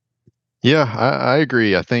 Yeah, I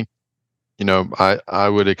agree. I think, I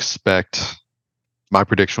would expect my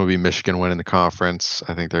prediction would be Michigan winning the conference.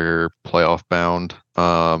 I think they're playoff bound.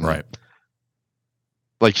 Right.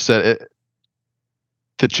 Like you said,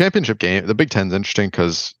 the championship game, the Big Ten's interesting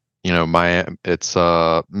because, it's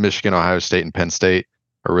Michigan, Ohio State, and Penn State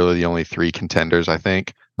are really the only 3 contenders, I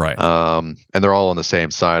think. Right. And they're all on the same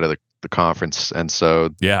side of the conference. And so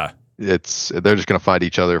they're just going to fight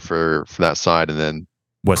each other for that side. And then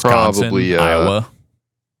Wisconsin, probably Iowa.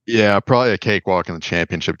 Yeah, probably a cakewalk in the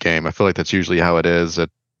championship game. I feel like that's usually how it is. That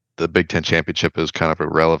the Big Ten championship is kind of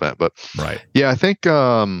irrelevant. But yeah, I think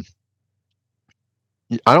I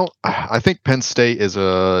think Penn State is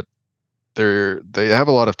they have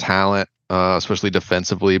a lot of talent, especially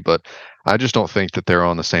defensively, but I just don't think that they're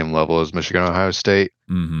on the same level as Michigan, Ohio State.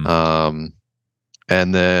 And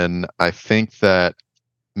then I think that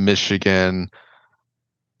Michigan,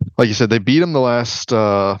 like you said, they beat them last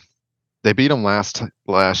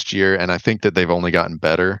year, and I think that they've only gotten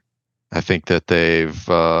better. I think that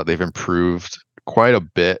they've improved quite a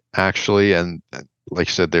bit actually, and like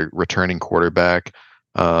you said, they're returning quarterback.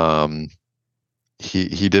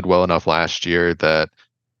 he did well enough last year that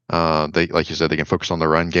they, like you said, they can focus on the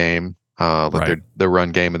run game, let their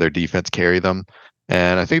run game and their defense carry them.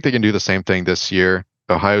 And I think they can do the same thing this year.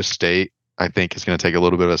 Ohio State, I think, is going to take a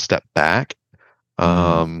little bit of a step back.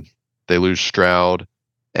 They lose Stroud,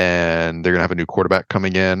 and they're going to have a new quarterback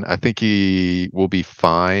coming in. I think he will be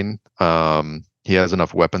fine. He has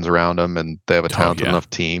enough weapons around him, and they have a talented enough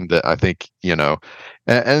team that I think,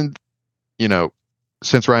 and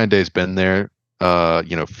since Ryan Day's been there,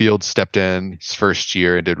 Fields stepped in his first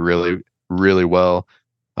year and did really, really well.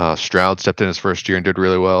 Stroud stepped in his first year and did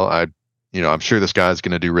really well. I'm sure this guy's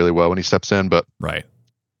going to do really well when he steps in, but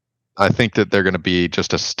I think that they're going to be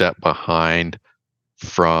just a step behind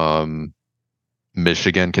from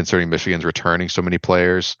Michigan, considering Michigan's returning so many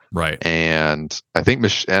players. Right. And I think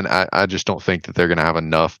I just don't think that they're going to have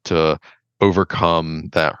enough to overcome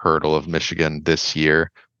that hurdle of Michigan this year.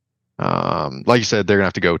 Like you said, they're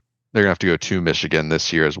going to have to go to Michigan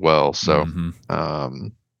this year as well. So,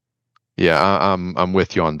 I'm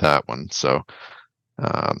with you on that one. So,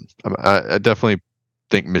 I definitely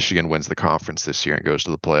think Michigan wins the conference this year and goes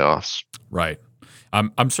to the playoffs. Right.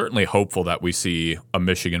 I'm certainly hopeful that we see a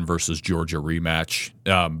Michigan versus Georgia rematch.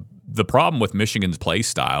 The problem with Michigan's play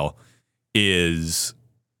style is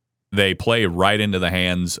they play right into the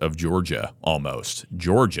hands of Georgia almost.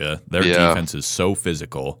 Georgia, their defense is so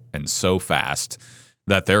physical and so fast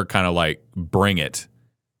that they're kind of like, bring it.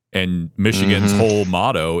 And Michigan's whole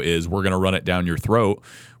motto is, we're going to run it down your throat.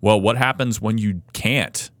 Well, what happens when you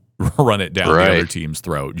can't run it down the other team's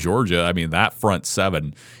throat? Georgia, I mean, that front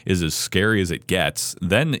seven is as scary as it gets.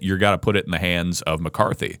 Then you got to put it in the hands of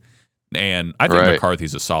McCarthy. And I think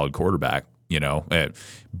McCarthy's a solid quarterback,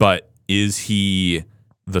 but is he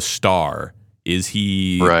the star? Is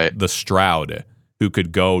he the Stroud who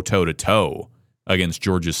could go toe-to-toe against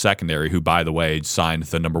Georgia's secondary, who, by the way, signed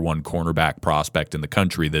the number one cornerback prospect in the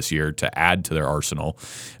country this year to add to their arsenal,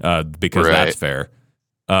 because that's fair.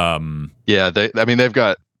 They've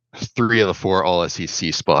got 3 of the 4 all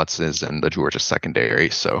SEC spots is in the Georgia secondary.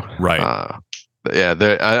 So I'm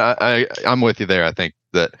with you there. I think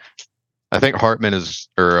Hartman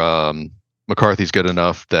McCarthy's good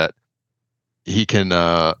enough that he can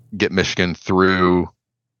get Michigan through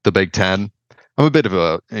the Big Ten. I have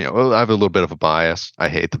a little bit of a bias. I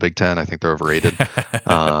hate the Big Ten. I think they're overrated.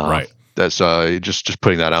 That's just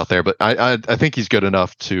putting that out there. But I think he's good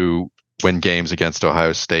enough to win games against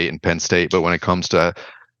Ohio State and Penn State. But when it comes to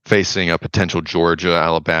facing a potential Georgia,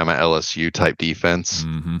 Alabama, LSU type defense,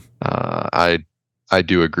 I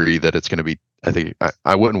do agree that it's going to be. I think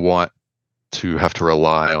I wouldn't want to have to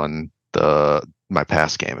rely on my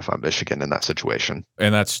pass game if I'm Michigan in that situation.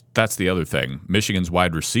 And that's the other thing. Michigan's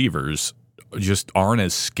wide receivers just aren't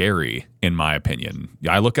as scary, in my opinion.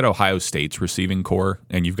 I look at Ohio State's receiving core,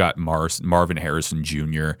 and you've got Marvin Harrison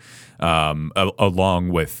Jr., along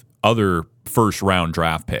with other first-round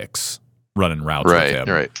draft picks running routes with him.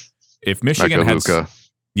 Right. If Michigan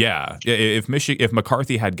if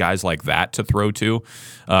McCarthy had guys like that to throw to,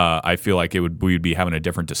 I feel like we'd be having a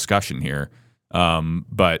different discussion here.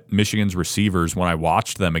 But Michigan's receivers, when I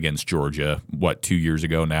watched them against Georgia, 2 years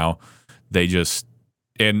ago now, they just.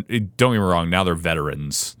 And don't get me wrong, now they're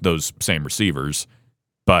veterans, those same receivers.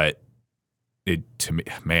 But to me,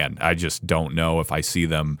 man, I just don't know if I see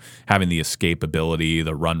them having the escapability,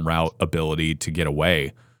 the run route ability to get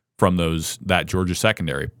away from that Georgia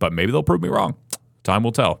secondary. But maybe they'll prove me wrong. Time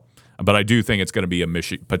will tell. But I do think it's going to be a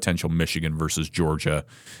potential Michigan versus Georgia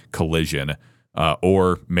collision.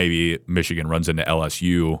 Or maybe Michigan runs into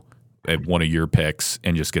LSU at one of your picks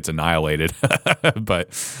and just gets annihilated.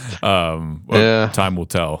 But time will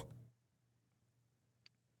tell.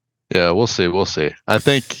 Yeah, we'll see. I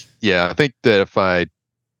think that if I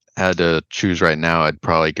had to choose right now, I'd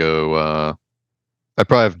probably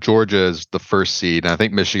have Georgia as the first seed, and I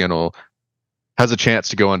think Michigan has a chance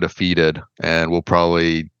to go undefeated and will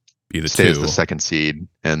probably stay as the second seed,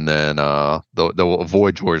 and then they'll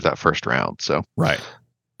avoid Georgia that first round. So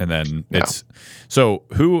and then so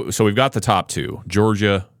we've got the top 2,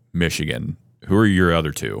 Georgia, Michigan. Who are your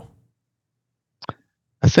other 2?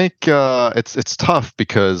 I think it's tough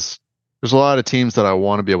because there's a lot of teams that I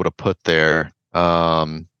want to be able to put there.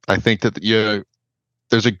 I think that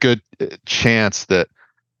there's a good chance that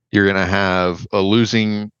you're going to have a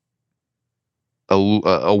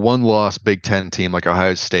one-loss Big Ten team like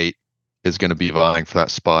Ohio State is going to be vying for that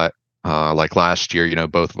spot. Like last year,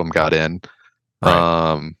 both of them got in.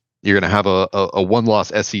 You're going to have a one-loss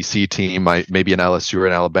SEC team, maybe an LSU or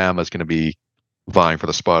an Alabama is going to be vying for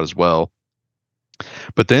the spot as well.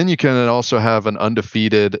 But then you can also have an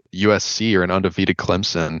undefeated USC or an undefeated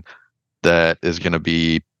Clemson that is going to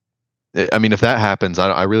be I mean, if that happens,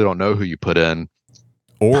 I really don't know who you put in.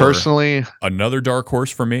 Or personally, another dark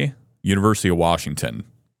horse for me, University of Washington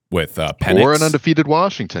with Penix. Or an undefeated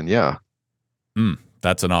Washington, yeah.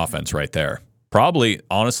 That's an offense right there. Probably,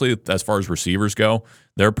 honestly, as far as receivers go,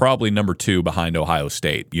 they're probably number 2 behind Ohio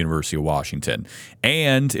State, University of Washington.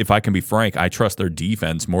 And if I can be frank, I trust their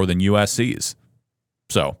defense more than USC's.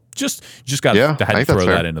 So just got to throw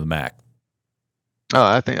that into the MAC. Oh,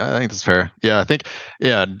 I think that's fair. Yeah,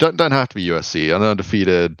 doesn't have to be USC. An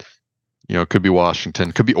undefeated, could be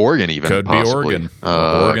Washington, could be Oregon even. Could possibly. Be Oregon.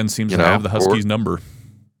 Oregon seems to have the Huskies number.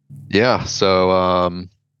 Yeah, so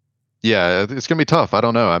it's gonna be tough. I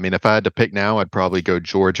don't know. I mean, if I had to pick now, I'd probably go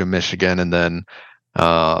Georgia, Michigan, and then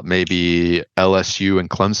maybe LSU and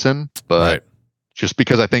Clemson. But just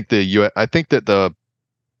because I think that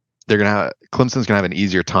Clemson's gonna have an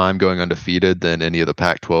easier time going undefeated than any of the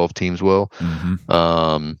Pac-12 teams will.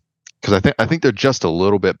 Mm-hmm. Because I think they're just a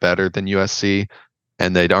little bit better than USC,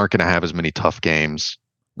 and they aren't going to have as many tough games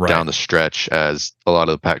down the stretch as a lot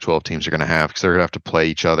of the Pac-12 teams are going to have, because they're going to have to play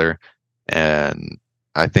each other. And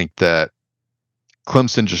I think that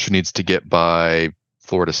Clemson just needs to get by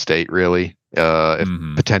Florida State, really,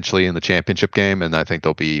 potentially in the championship game, and I think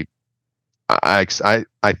they'll be. I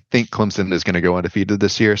think Clemson is going to go undefeated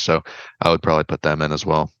this year, so I would probably put them in as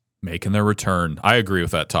well. Making their return. I agree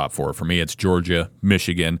with that top 4. For me, it's Georgia,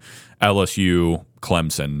 Michigan, LSU,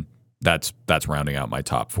 Clemson. That's rounding out my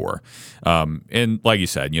top 4. And like you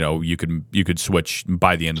said, you could switch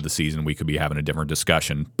by the end of the season. We could be having a different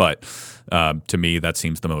discussion, but to me, that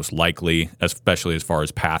seems the most likely, especially as far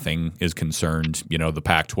as pathing is concerned. The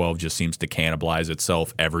Pac-12 just seems to cannibalize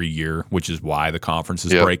itself every year, which is why the conference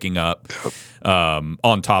is breaking up.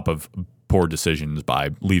 On top of poor decisions by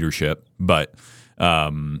leadership, but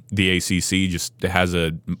the ACC just has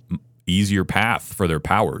a easier path for their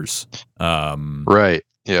powers. Right.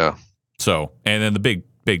 Yeah. So, and then the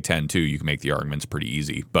Big Ten too, you can make the arguments pretty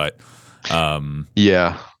easy, but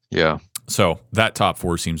yeah. So that top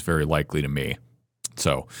 4 seems very likely to me.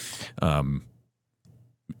 So,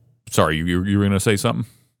 sorry, you were going to say something?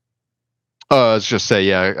 I was just say,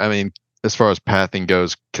 yeah. I mean, as far as pathing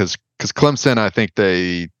goes, because Clemson, I think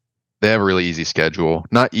they have a really easy schedule.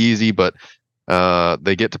 Not easy, but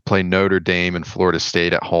they get to play Notre Dame and Florida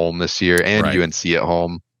State at home this year, and UNC at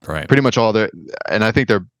home. Right. Pretty much all and I think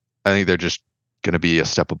they're just going to be a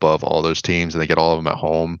step above all those teams, and they get all of them at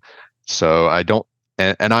home. So I don't,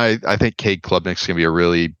 and I think Cade Klubnik's going to be a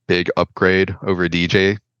really big upgrade over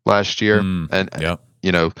DJ last year. Clemson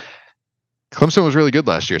was really good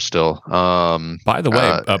last year still. By the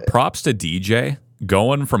way, props to DJ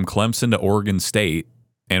going from Clemson to Oregon State,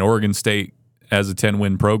 and Oregon State as a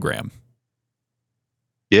 10-win program.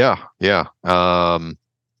 Yeah.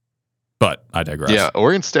 But I digress. Yeah,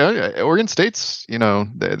 Oregon State's,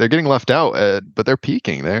 they're getting left out, but they're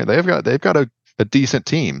peaking. They've got a decent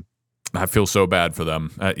team. I feel so bad for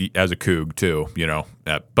them as a Coug too,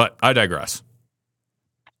 but I digress.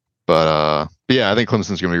 But yeah, I think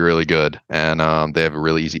Clemson's going to be really good, and they have a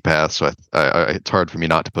really easy path. So it's hard for me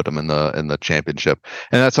not to put them in the championship.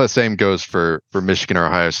 And that's how the same goes for Michigan or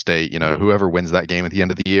Ohio State. Whoever wins that game at the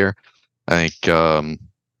end of the year, I think.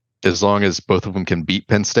 As long as both of them can beat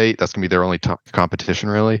Penn State, that's going to be their only competition,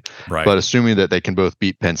 really. Right. But assuming that they can both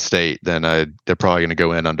beat Penn State, then they're probably going to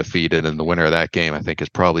go in undefeated, and the winner of that game, I think, is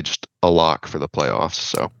probably just a lock for the playoffs.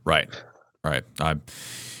 So Right.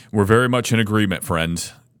 We're very much in agreement,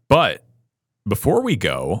 friend. But before we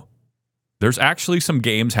go, there's actually some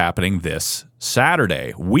games happening this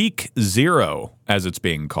Saturday, Week 0, as it's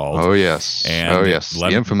being called. Oh, yes. The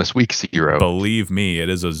infamous Week 0. Believe me, it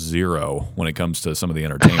is a 0 when it comes to some of the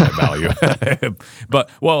entertainment value. But,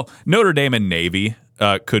 Notre Dame and Navy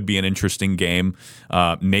could be an interesting game.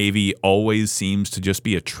 Navy always seems to just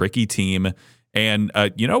be a tricky team. And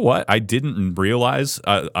you know what? I didn't realize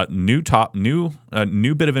a new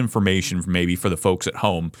bit of information maybe for the folks at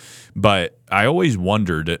home, but I always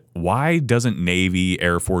wondered, why doesn't Navy,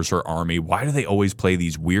 Air Force, or Army, why do they always play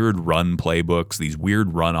these weird run playbooks, these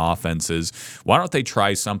weird run offenses? Why don't they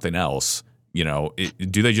try something else? Do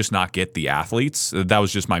they just not get the athletes? That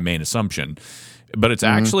was just my main assumption. But it's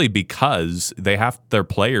actually because their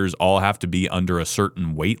players all have to be under a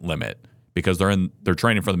certain weight limit because they're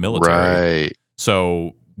training for the military. Right.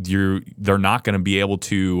 So they're not going to be able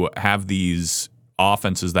to have these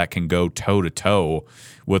offenses that can go toe to toe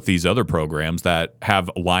with these other programs that have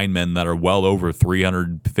linemen that are well over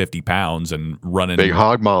 350 pounds and running big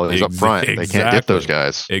hog mollies up front. They can't get those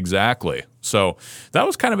guys. Exactly. So that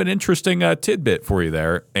was kind of an interesting tidbit for you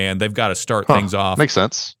there. And they've got to start things off. Makes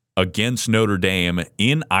sense. Against Notre Dame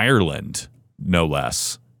in Ireland, no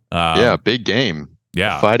less. Big game.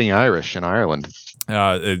 Yeah. Fighting Irish in Ireland.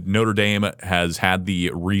 Notre Dame has had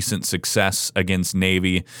the recent success against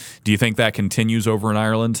Navy. Do you think that continues over in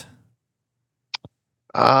Ireland?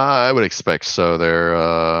 I would expect so. They're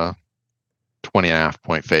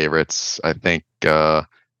 20.5-point favorites. I think I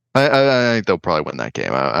think they'll probably win that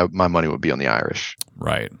game. My money would be on the Irish.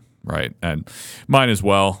 Right. And mine as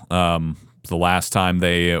well. The last time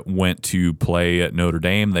they went to play at Notre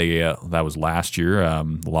Dame, that was last year,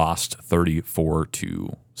 lost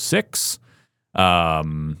 34-6,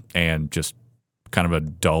 and just kind of a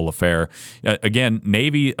dull affair. Again,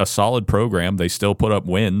 Navy, a solid program. They still put up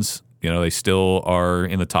wins. They still are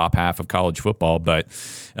in the top half of college football, but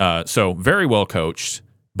so very well coached.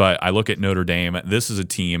 But I look at Notre Dame. This is a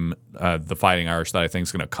team, the Fighting Irish, that I think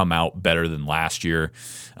is going to come out better than last year.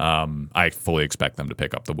 I fully expect them to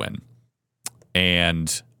pick up the win.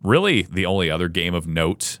 And really, the only other game of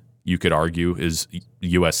note you could argue is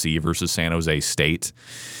USC versus San Jose State.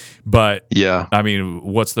 But yeah, I mean,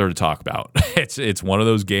 what's there to talk about? It's one of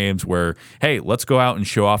those games where, hey, let's go out and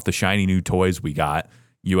show off the shiny new toys we got.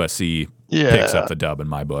 USC picks up the dub in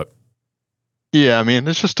my book. Yeah, I mean,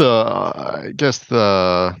 it's just I guess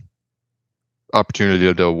the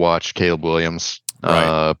opportunity to watch Caleb Williams.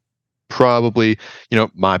 Right. Probably,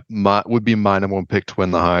 my would be my number one pick to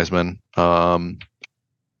win the Heisman.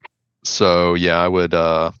 So yeah, I would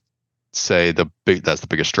say that's the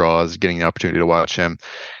biggest draw is getting the opportunity to watch him.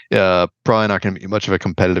 Probably not going to be much of a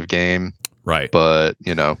competitive game, right? But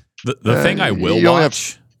the thing I will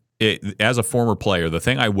watch. As a former player, the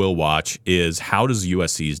thing I will watch is how does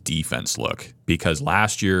USC's defense look? Because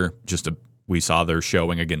last year, we saw their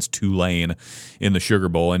showing against Tulane in the Sugar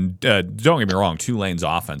Bowl. And don't get me wrong, Tulane's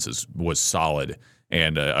offense was solid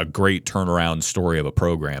and a great turnaround story of a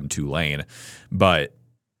program, Tulane. But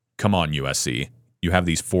come on, USC. You have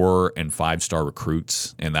these 4- and 5-star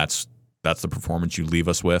recruits, and that's the performance you leave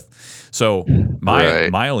us with. So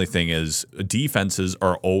my only thing is defenses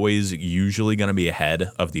are always usually going to be ahead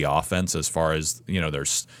of the offense as far as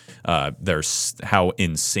there's how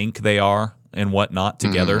in sync they are and whatnot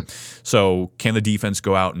together. Mm-hmm. So can the defense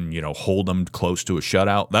go out and hold them close to a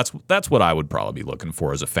shutout? That's what I would probably be looking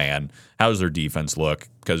for as a fan. How does their defense look?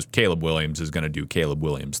 Because Caleb Williams is going to do Caleb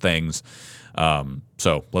Williams things.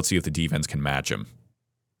 So let's see if the defense can match him.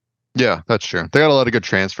 Yeah, that's true. They got a lot of good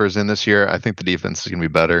transfers in this year. I think the defense is going to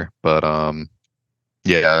be better, but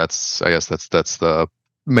yeah, I guess that's the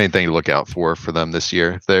main thing to look out for them this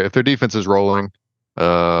year. If their defense is rolling,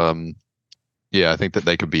 yeah, I think that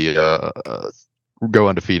they could be go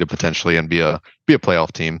undefeated potentially and be a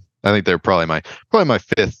playoff team. I think they're probably my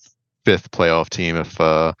fifth playoff team if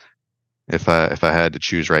I had to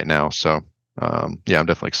choose right now. So yeah, I'm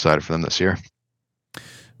definitely excited for them this year.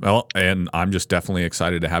 Well, and I'm just definitely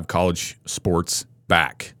excited to have college sports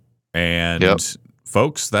back. And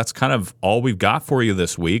folks, that's kind of all we've got for you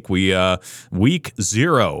this week. We week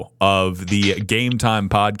 0 of the Game Time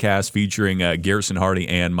podcast featuring Garrison Hardy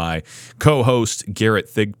and my co-host Garrett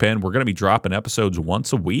Thigpen. We're going to be dropping episodes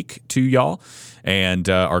once a week to y'all, and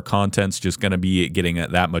our content's just going to be getting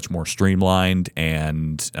that much more streamlined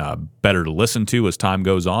and better to listen to as time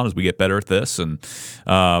goes on, as we get better at this. And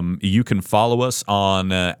you can follow us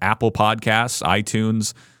on Apple Podcasts,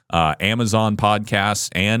 iTunes, Amazon Podcasts,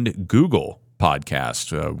 and Google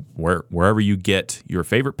Podcast. Wherever you get your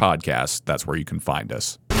favorite podcast, that's where you can find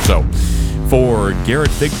us. So for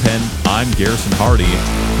Garrett Thigpen, I'm Garrison Hardy.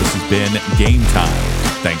 This has been Game Time.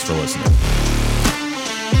 Thanks for listening.